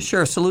Solutions.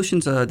 Sure.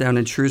 Solutions down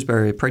in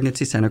Shrewsbury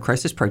Pregnancy Center,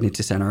 Crisis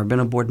Pregnancy Center. I've been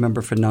a board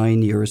member for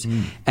 9 years.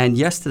 And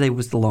yesterday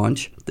was the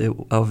launch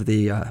of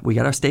we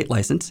got our state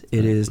license.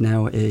 It is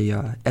now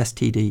a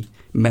STD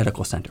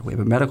medical center. We have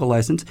a medical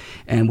license,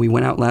 and we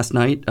went out last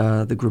night,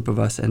 the group of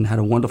us, and had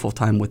a wonderful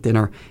time with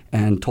dinner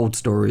and told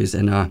stories.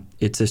 And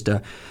it's just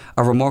a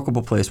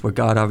remarkable place where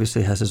God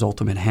obviously has his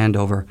ultimate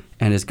handover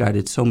and has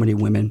guided so many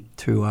women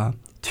to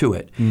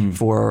it.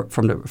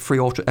 From the free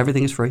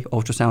everything is free,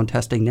 ultrasound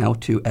testing now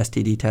to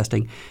STD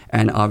testing,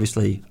 and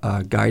obviously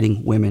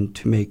guiding women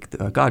to make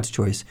God's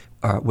choice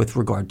with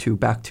regard to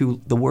back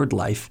to the word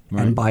life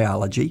and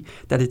biology,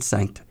 that it's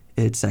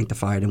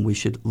sanctified, and we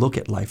should look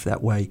at life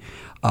that way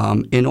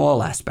in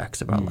all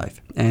aspects of our life.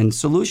 And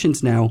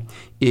Solutions now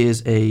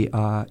is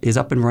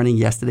up and running.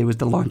 Yesterday was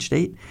the launch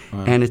date,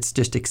 and it's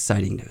just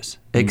exciting news.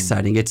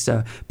 Exciting. It's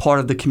part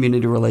of the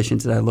community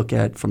relations that I look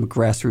at from a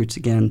grassroots.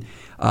 Again,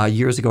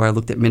 years ago I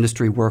looked at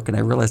ministry work, and I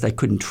realized I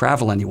couldn't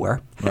travel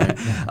anywhere,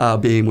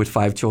 being with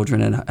 5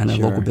 children and a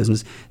local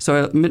business.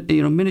 So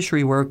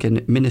ministry work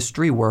and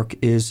ministry work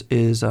is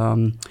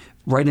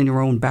right in your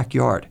own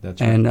backyard.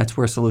 And that's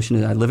where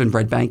Solutions is. I live in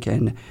Red Bank,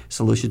 and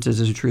Solutions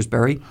is in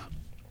Shrewsbury.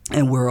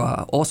 And we're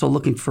also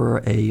looking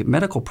for a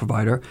medical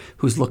provider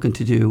who's looking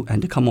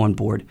to come on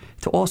board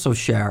to also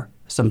share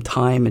some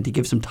time and to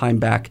give some time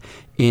back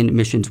in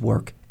missions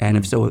work And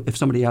if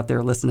somebody out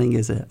there listening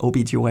is an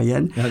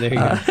OBGYN, there you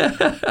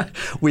go.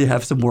 we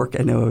have some work.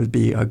 I know it would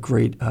be a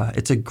great,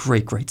 it's a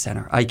great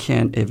center. I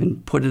can't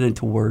even put it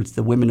into words,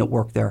 the women that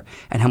work there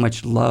and how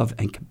much love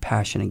and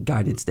compassion and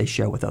guidance they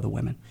share with other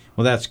women.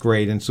 Well, that's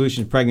great. And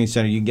Solutions Pregnancy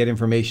Center, you can get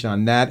information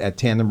on that at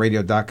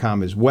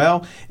tandemradio.com as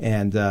well.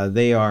 And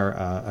they are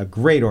a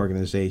great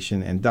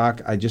organization. And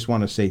Doc, I just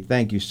want to say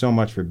thank you so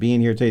much for being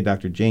here today.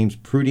 Dr. James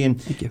Prudien,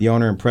 the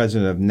owner and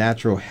president of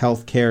Natural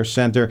Health Care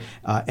Center,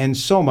 and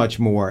so much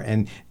more.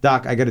 And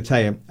Doc, I got to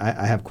tell you,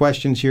 I have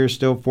questions here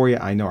still for you.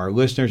 I know our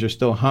listeners are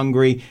still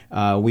hungry.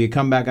 Will you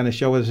come back on the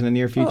show with us in the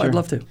near future? Oh, I'd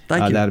love to.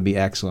 Thank you. That'd be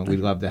excellent. We'd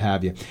love to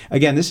have you.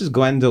 Again, this is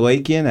Glenn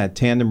Delakian at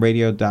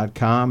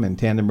tandemradio.com and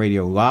Tandem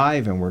Radio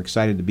Live, and we're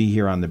excited to be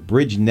here on the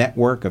Bridge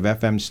network of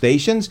FM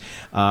stations.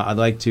 I'd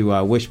like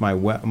to wish my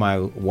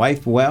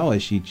wife well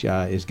as she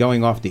is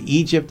going off to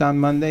Egypt on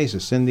Monday. So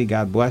Cindy,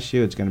 God bless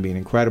you. It's going to be an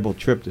incredible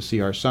trip to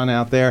see our son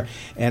out there.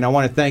 And I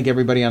want to thank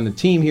everybody on the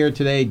team here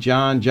today,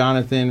 John,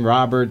 Jonathan,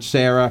 Robert,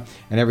 Sarah,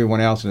 and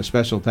everyone else. And a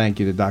special thank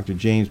you to Dr.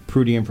 James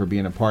Prudien for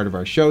being a part of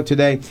our show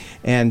today.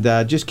 And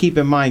just keep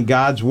in mind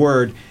God's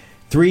Word,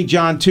 3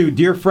 John 2,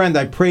 dear friend,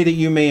 I pray that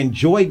you may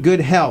enjoy good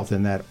health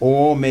and that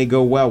all may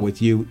go well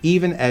with you,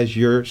 even as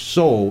your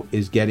soul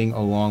is getting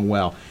along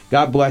well.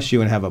 God bless you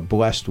and have a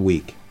blessed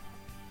week.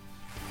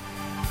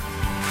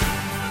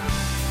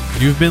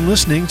 You've been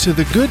listening to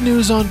The Good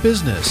News on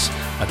Business,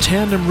 a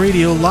Tandem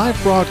Radio live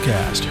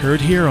broadcast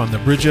heard here on the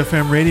Bridge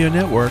FM radio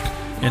network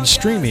and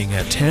streaming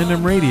at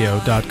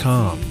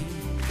tandemradio.com.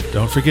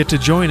 Don't forget to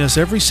join us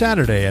every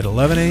Saturday at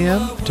 11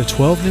 a.m. to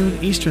 12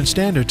 noon Eastern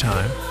Standard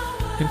Time,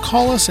 and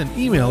call us and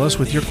email us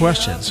with your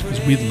questions,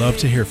 because we'd love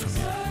to hear from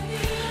you.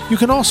 You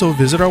can also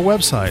visit our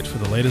website for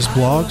the latest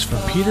blogs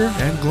from Peter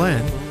and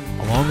Glenn,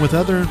 along with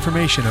other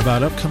information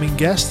about upcoming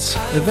guests,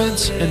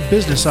 events, and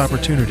business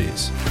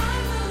opportunities.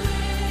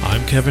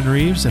 I'm Kevin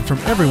Reeves, and from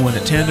everyone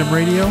at Tandem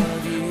Radio,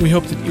 we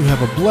hope that you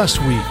have a blessed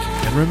week,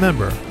 and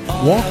remember,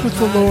 walk with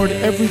the Lord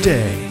every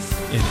day,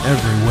 in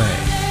every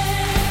way.